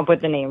to come up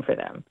with a name for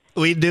them.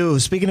 We do.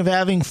 Speaking of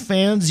having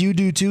fans, you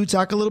do too.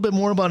 Talk a little bit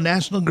more about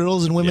National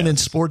Girls and Women in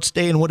Sports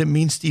Day and what it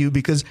means to you,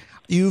 because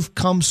you've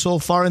come so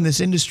far in this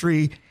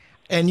industry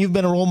and you've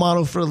been a role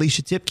model for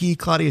Alicia Tipke,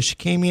 Claudia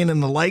Shakamian,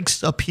 and the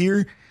likes up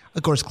here.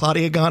 Of course,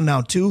 Claudia gone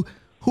now too.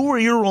 Who were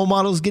your role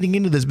models getting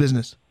into this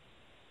business?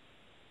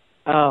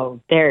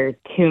 Oh, there are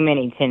too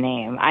many to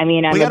name.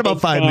 We got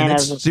about 5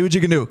 minutes. See what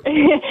you can do.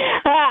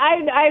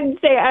 I'd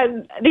say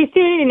there's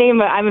too many to name,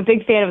 but I'm a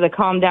big fan of the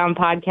Calm Down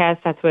podcast.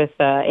 That's with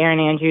Aaron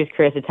Andrews,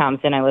 Carissa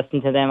Thompson. I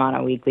listen to them on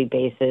a weekly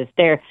basis.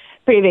 They're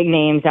pretty big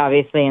names,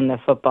 obviously, in the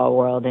football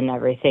world and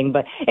everything.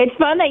 But it's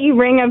fun that you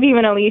bring up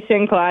even Alicia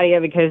and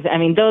Claudia because,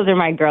 those are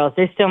my girls.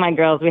 They're still my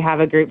girls. We have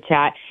a group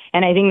chat,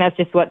 and I think that's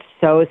just what's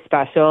so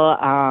special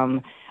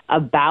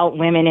about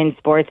women in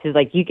sports is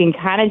like you can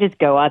kind of just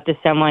go up to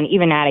someone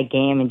even at a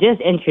game and just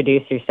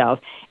introduce yourself,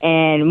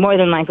 and more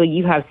than likely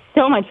you have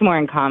so much more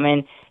in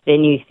common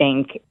than you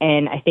think.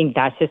 And I think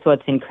that's just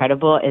what's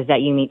incredible is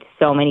that you meet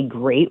so many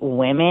great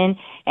women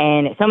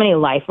and so many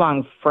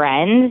lifelong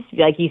friends.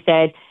 Like you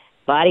said,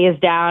 Claudia's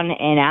down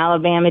in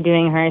Alabama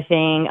doing her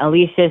thing.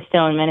 Alicia's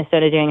still in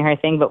Minnesota doing her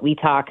thing, but we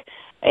talk,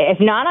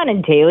 if not on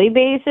a daily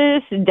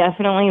basis,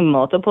 definitely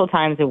multiple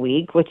times a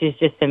week, which is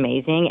just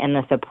amazing. And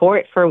the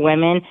support for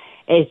women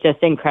is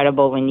just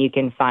incredible when you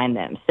can find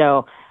them.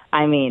 So,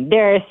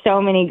 there are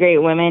so many great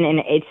women,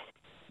 and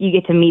you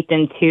get to meet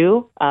them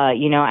too, as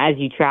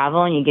you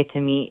travel, and you get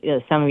to meet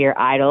some of your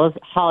idols.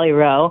 Holly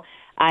Rowe,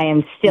 I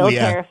am still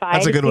terrified.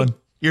 That's a good one.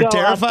 You're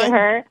terrified? Up to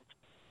her.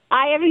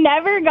 I have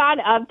never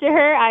gone up to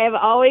her. I have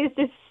always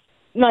just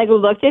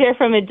looked at her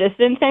from a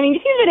distance.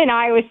 She's been in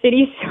Iowa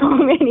City so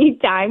many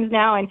times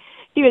now, and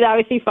she was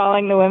obviously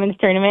following the women's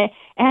tournament.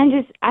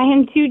 And I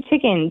am too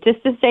chicken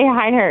just to say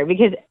hi to her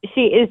because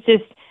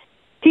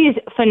she's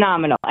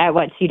phenomenal at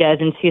what she does,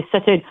 and she's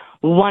such a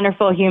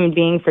wonderful human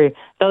being. For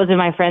those of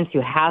my friends who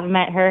have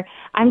met her,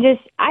 I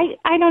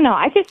don't know.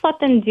 I just let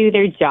them do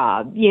their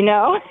job,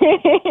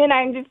 and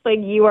I'm just like,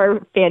 you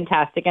are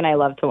fantastic, and I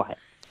love to watch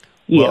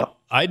you. Well,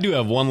 I do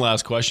have one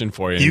last question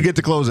for you. You get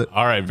to close it.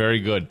 All right, very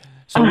good.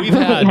 So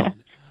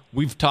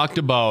we've talked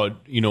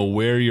about,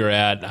 where you're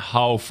at,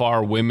 how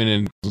far women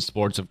in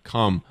sports have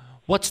come.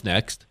 What's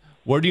next?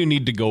 Where do you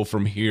need to go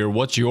from here?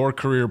 What's your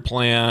career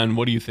plan?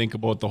 What do you think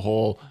about the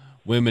whole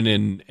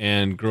women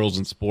and girls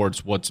in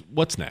sports,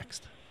 what's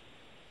next?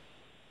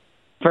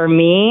 For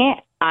me,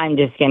 I'm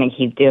just going to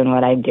keep doing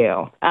what I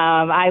do.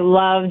 I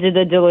loved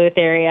the Duluth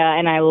area,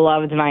 and I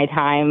loved my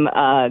time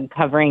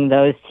covering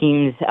those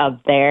teams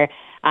up there.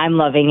 I'm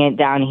loving it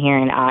down here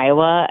in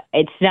Iowa.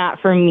 It's not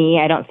for me.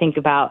 I don't think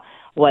about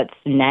what's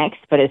next,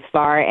 but as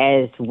far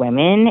as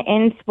women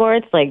in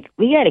sports, like,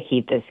 we got to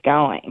keep this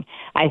going.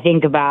 I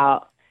think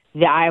about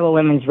the Iowa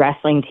women's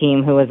wrestling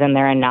team who was in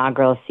their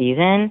inaugural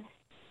season,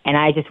 and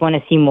I just want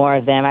to see more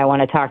of them. I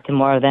want to talk to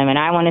more of them, and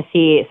I want to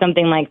see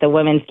something like the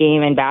women's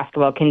game in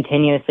basketball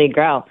continuously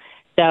grow.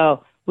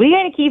 So we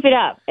got to keep it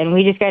up, and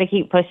we just got to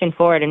keep pushing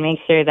forward and make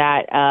sure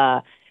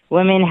that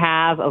women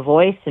have a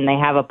voice and they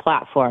have a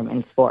platform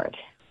in sport.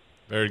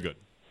 Very good.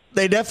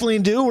 They definitely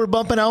do. We're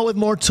bumping out with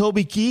more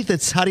Toby Keith.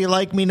 It's How Do You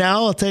Like Me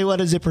Now? I'll tell you what,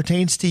 as it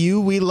pertains to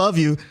you, we love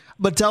you.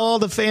 But tell all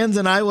the fans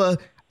in Iowa,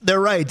 they're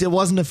right. It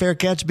wasn't a fair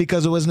catch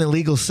because it was an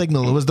illegal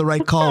signal. It was the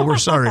right call. We're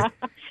sorry.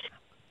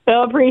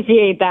 So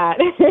appreciate that.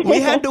 We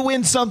had to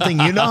win something.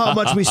 You know how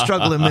much we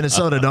struggle in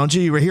Minnesota, don't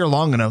you? You were here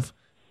long enough.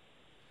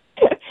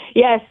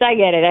 Yes, I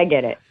get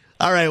it.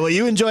 All right. Well,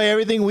 you enjoy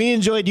everything. We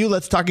enjoyed you.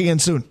 Let's talk again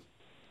soon.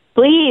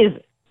 Please.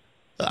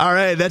 All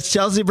right. That's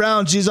Chelsie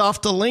Brown. She's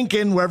off to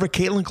Lincoln. Wherever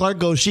Catlin Clark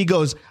goes, she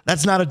goes.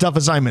 That's not a tough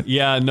assignment.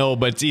 Yeah, no,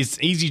 but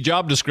it's easy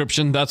job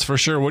description. That's for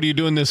sure. What are you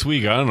doing this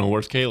week? I don't know.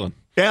 Where's Catlin?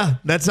 Yeah,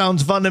 that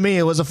sounds fun to me.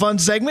 It was a fun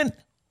segment.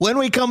 When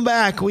we come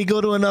back, we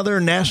go to another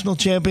national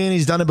champion.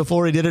 He's done it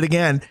before. He did it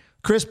again.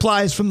 Chris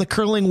Plies from the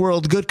curling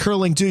world. Good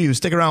curling to you.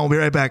 Stick around. We'll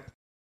be right back.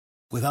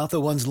 Without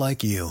the ones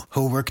like you,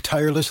 who work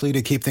tirelessly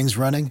to keep things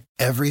running,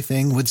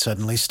 everything would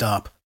suddenly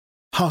stop.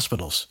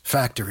 Hospitals,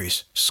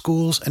 factories,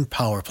 schools, and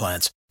power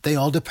plants, they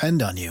all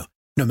depend on you.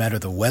 No matter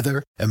the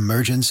weather,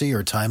 emergency,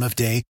 or time of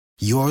day,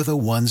 you're the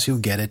ones who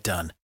get it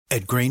done.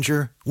 At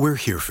Grainger, we're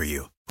here for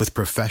you with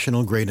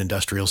professional-grade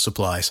industrial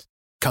supplies.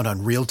 Count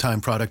on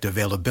real-time product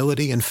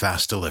availability and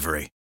fast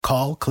delivery.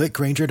 Call, click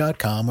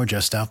Grainger.com, or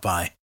just stop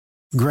by.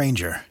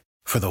 Grainger,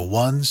 for the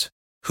ones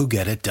who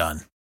get it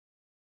done.